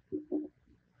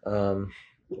 Um,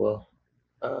 well,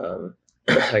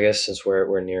 I guess since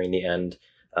we're nearing the end,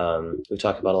 we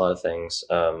talked about a lot of things.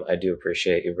 I do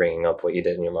appreciate you bringing up what you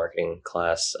did in your marketing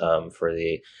class, for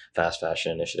the fast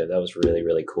fashion initiative. That was really,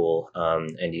 really cool.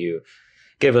 And you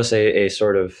gave us a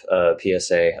sort of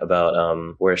PSA about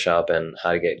where to shop and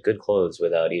how to get good clothes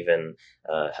without even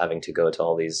having to go to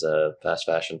all these fast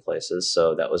fashion places.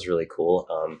 So that was really cool.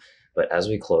 But as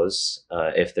we close,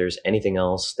 if there's anything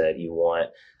else that you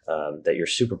want, that you're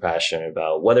super passionate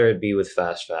about, whether it be with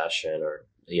fast fashion or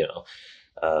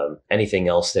anything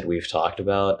else that we've talked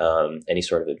about, any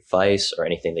sort of advice or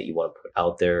anything that you want to put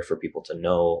out there for people to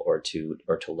know or to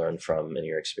learn from in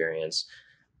your experience,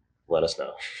 let us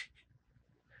know.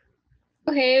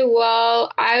 Okay,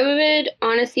 well, I would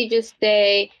honestly just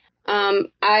say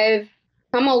I've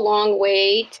come a long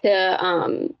way to,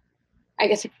 I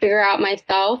guess, figure out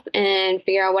myself and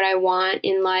figure out what I want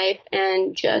in life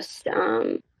and just,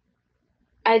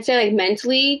 I'd say, like,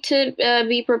 mentally to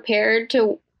be prepared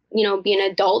to, be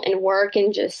an adult and work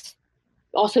and just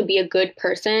also be a good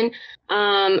person.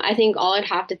 I think all I'd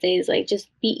have to say is like just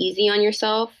be easy on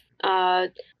yourself.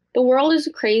 The world is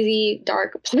a crazy,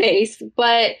 dark place,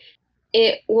 but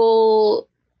it will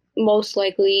most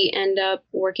likely end up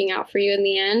working out for you in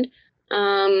the end.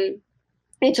 Um,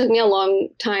 it took me a long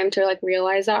time to like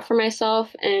realize that for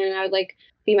myself, and I would like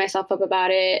beat myself up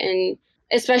about it, and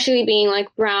especially being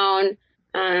like brown,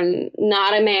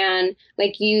 not a man,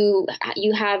 like you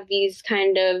have these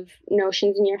kind of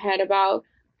notions in your head about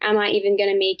am I even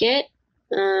gonna make it,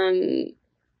 um,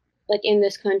 like in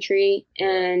this country, Yeah.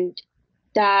 and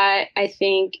that I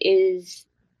think is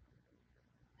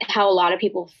how a lot of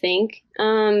people think,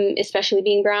 especially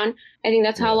being brown. I think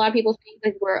that's how a Yeah. lot of people think.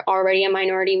 Like we're already a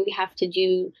minority, we have to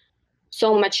do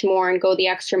so much more and go the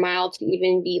extra mile to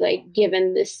even be like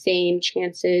given the same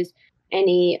chances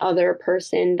any other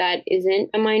person that isn't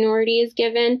a minority is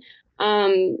given.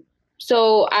 Um,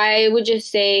 so I would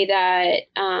just say that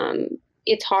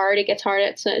it's hard. It gets hard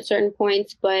at certain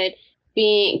points, but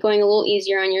being going a little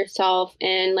easier on yourself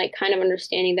and like kind of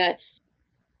understanding that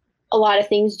a lot of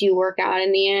things do work out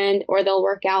in the end, or they'll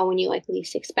work out when you like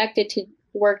least expect it to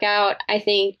work out. I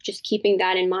think just keeping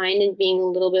that in mind and being a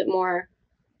little bit more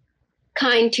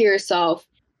kind to yourself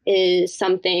is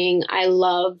something I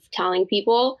love telling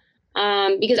people.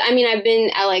 Because I mean, I've been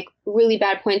at like really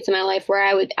bad points in my life where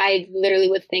I literally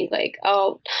would think like,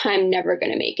 oh, I'm never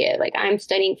going to make it. Like I'm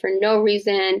studying for no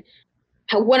reason.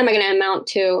 What am I going to amount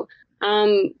to?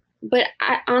 Um, but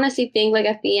I honestly think like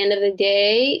at the end of the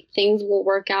day, things will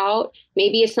work out.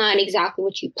 Maybe it's not exactly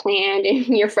what you planned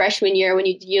in your freshman year when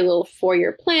you did your little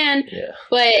 4-year plan, Yeah.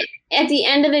 but at the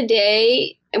end of the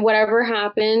day, whatever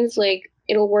happens, like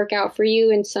it'll work out for you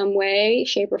in some way,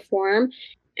 shape, or form.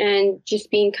 And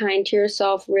just being kind to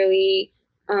yourself really,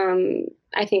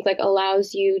 I think, like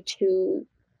allows you to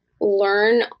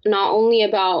learn not only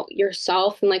about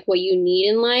yourself and like what you need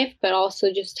in life, but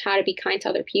also just how to be kind to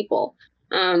other people.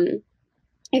 Um,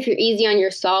 if you're easy on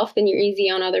yourself, then you're easy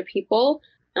on other people.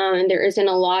 And there isn't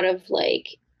a lot of like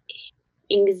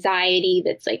anxiety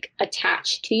that's like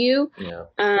attached to you. Yeah.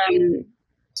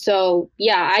 So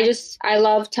yeah, I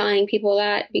love telling people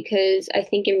that because I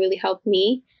think it really helped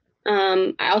me.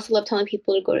 I also love telling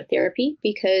people to go to therapy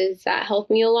because that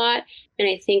helped me a lot. And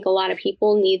I think a lot of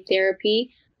people need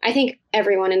therapy. I think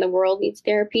everyone in the world needs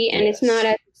therapy, and it's not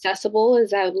Yes. as accessible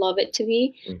as I would love it to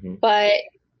be. Hmm. But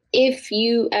if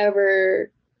you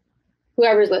ever,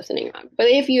 whoever's listening on, but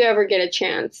if you ever get a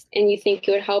chance and you think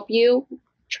it would help you,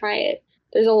 try it.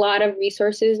 There's a lot of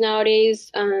resources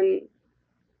nowadays,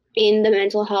 in the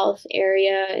mental health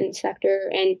area and sector,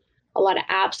 and a lot of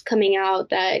apps coming out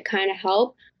that kind of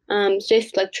help. So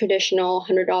if like traditional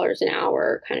 $100 an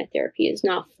hour kind of therapy is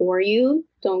not for you,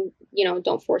 don't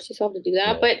force yourself to do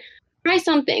that. Yeah. But try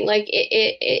something. Like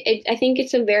I think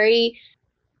it's a very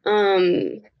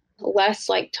less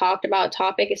like talked about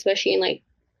topic, especially in like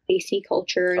AC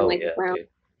culture and Oh like yeah, brown dude.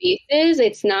 spaces.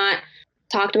 It's not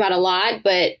talked about a lot,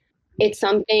 but it's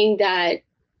something that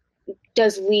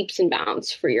does leaps and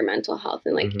bounds for your mental health.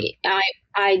 And like Hmm.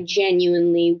 I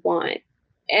genuinely want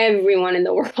everyone in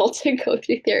the world to go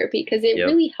through therapy because it Yep.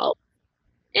 really helps.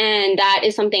 And that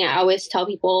is something I always tell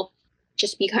people,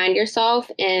 just be kind to yourself.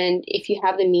 And if you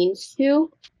have the means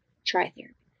to, try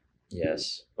therapy.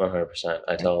 Yes, 100%.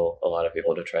 I tell a lot of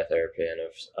people to try therapy, and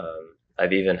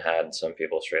I've even had some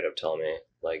people straight up tell me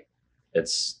like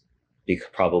it's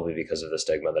probably because of the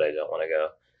stigma that I don't want to go,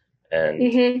 and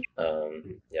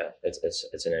Mm-hmm. yeah,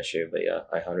 it's an issue. But yeah,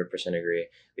 I 100% agree.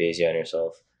 Be easy on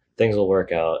yourself. Things will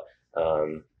work out.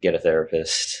 Get a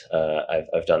therapist.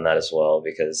 I've done that as well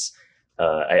because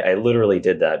I literally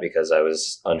did that because I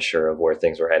was unsure of where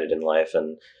things were headed in life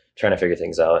and trying to figure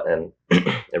things out, and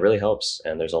it really helps.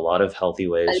 And there's a lot of healthy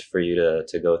ways for you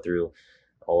to go through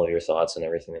all of your thoughts and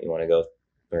everything that you want to go,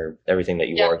 or everything that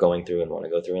you Yeah. are going through and want to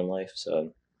go through in life.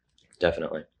 So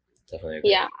definitely, definitely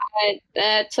agree. Yeah.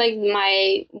 That's like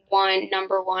my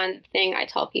number one thing I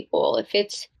tell people. If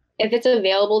it's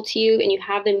available to you and you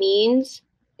have the means,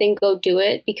 then go do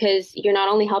it because you're not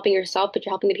only helping yourself, but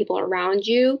you're helping the people around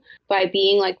you by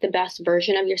being like the best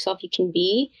version of yourself you can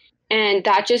be. And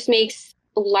that just makes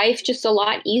life just a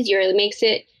lot easier. It makes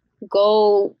it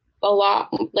go a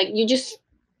lot like you just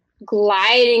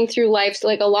gliding through life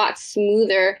like a lot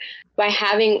smoother by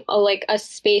having a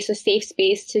space, a safe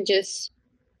space to just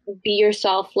be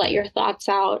yourself, let your thoughts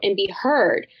out, and be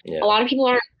heard. A Yeah. lot of people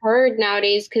aren't heard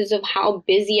nowadays because of how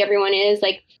busy everyone is.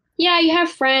 Like, yeah, you have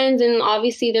friends, and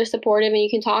obviously they're supportive and you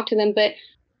can talk to them, but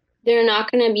they're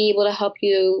not going to be able to help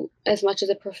you as much as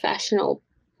a professional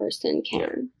person Yeah.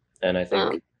 can. And I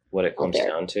think what it Out comes there.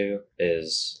 down to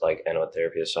is like, and what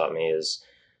therapy has taught me is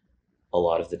a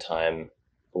lot of the time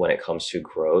when it comes to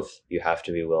growth, you have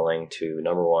to be willing to,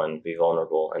 number one, be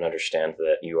vulnerable and understand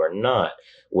that you are not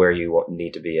where you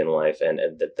need to be in life, and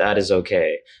that that is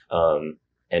okay.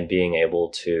 And being able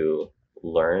to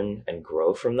learn and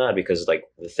grow from that, because like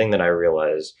the thing that I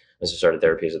realized as I started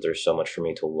therapy is that there's so much for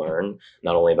me to learn,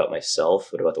 not only about myself,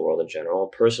 but about the world in general,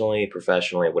 personally,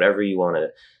 professionally, whatever you want to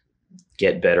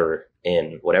get better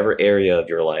in, whatever area of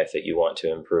your life that you want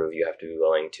to improve, you have to be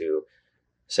willing to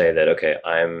say that, okay,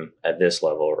 I'm at this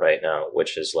level right now,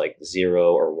 which is like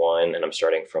 0 or 1, and I'm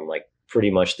starting from like pretty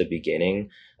much the beginning.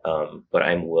 But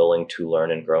I'm willing to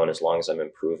learn and grow, and as long as I'm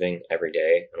improving every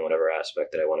day in whatever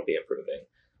aspect that I want to be improving,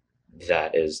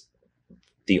 that is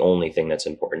the only thing that's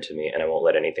important to me, and I won't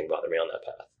let anything bother me on that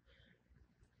path.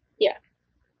 Yeah,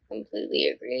 completely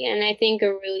agree. And I think it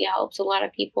really helps a lot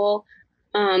of people.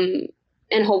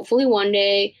 And hopefully one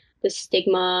day the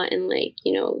stigma and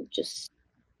just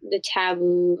the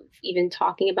taboo of even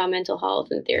talking about mental health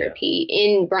and Yeah. therapy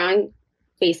in brown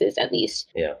spaces at least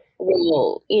Yeah.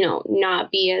 will,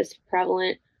 not be as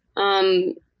prevalent.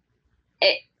 Um,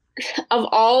 it, of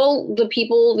all the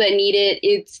people that need it,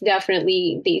 it's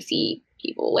definitely Desi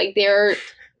people. Like they're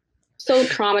so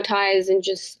traumatized and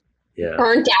just Yeah.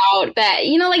 burnt out that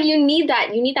like you need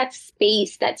that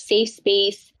space, that safe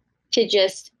space to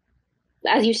just,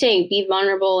 as you're saying, be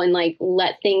vulnerable and like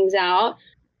let things out.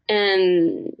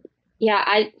 And yeah,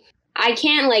 I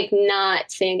can't like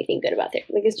not say anything good about it.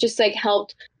 Like it's just like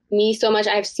helped me so much.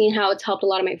 I've seen how it's helped a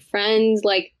lot of my friends,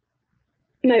 like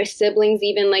my siblings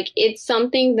even. Like it's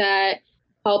something that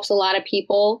helps a lot of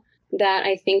people that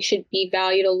I think should be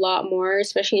valued a lot more,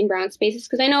 especially in brown spaces.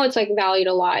 Because I know it's like valued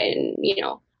a lot in,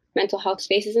 mental health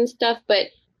spaces and stuff, but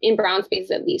in brown spaces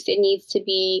at least, it needs to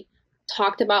be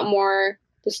talked about more.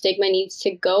 The stigma needs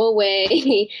to go away.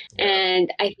 Yeah.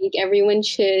 And I think everyone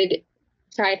should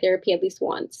try therapy at least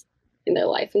once in their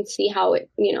life and see how it,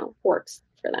 works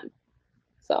for them.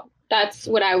 So that's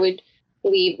what I would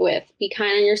leave with. Be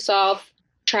kind on yourself.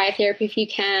 Try therapy if you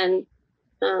can.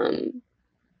 Um,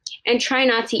 and try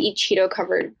not to eat Cheeto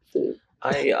covered food.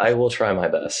 I will try my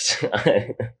best.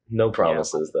 No Yeah,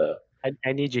 promises though.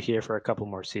 I need you here for a couple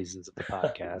more seasons of the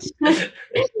podcast.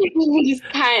 Just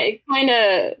kind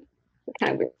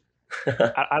of weird.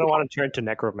 I don't want to turn to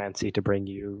necromancy to bring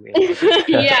you in.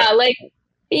 Yeah, like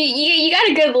you got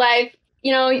a good life.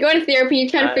 You're going to therapy, you're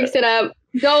trying to fix it up.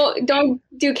 Don't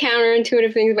do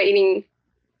counterintuitive things by eating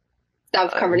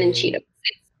stuff covered in Cheetos.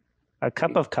 A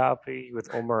cup of coffee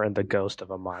with Umar and the ghost of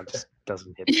Amaan just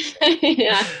doesn't hit the same.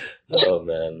 Yeah. Oh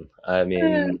man, I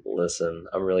mean, listen,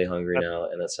 I'm really hungry But now,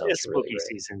 and that sounds it's really spooky great.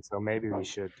 season, so maybe we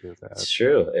should do that. It's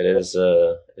true. It is.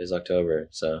 It is October,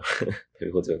 so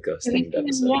maybe we'll do a ghost themed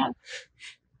episode. Yeah.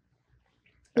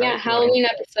 Yeah, Right, Halloween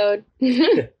episode.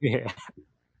 Yeah.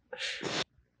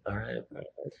 All right.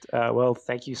 Well,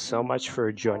 thank you so much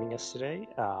for joining us today.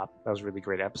 That was a really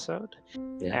great episode.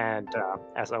 Yeah. And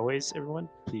as always, everyone,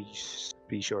 please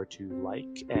be sure to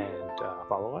like and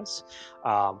follow us.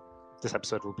 This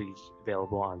episode will be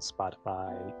available on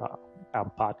Spotify,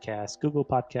 Apple Podcasts, Google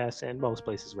Podcasts, and most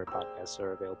places where podcasts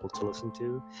are available to listen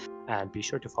to. And be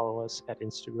sure to follow us at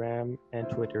Instagram and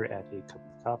Twitter at A Cup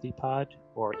of Coffee Pod,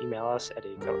 or email us at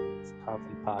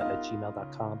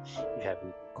acupofcoffeepod@gmail.com if you have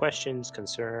any questions,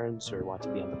 concerns, or want to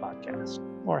be on the podcast,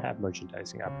 or have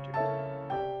merchandising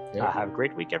opportunity. Yeah. Have a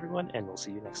great week, everyone, and we'll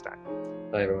see you next time.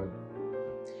 Bye, everyone.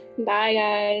 Bye,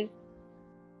 guys.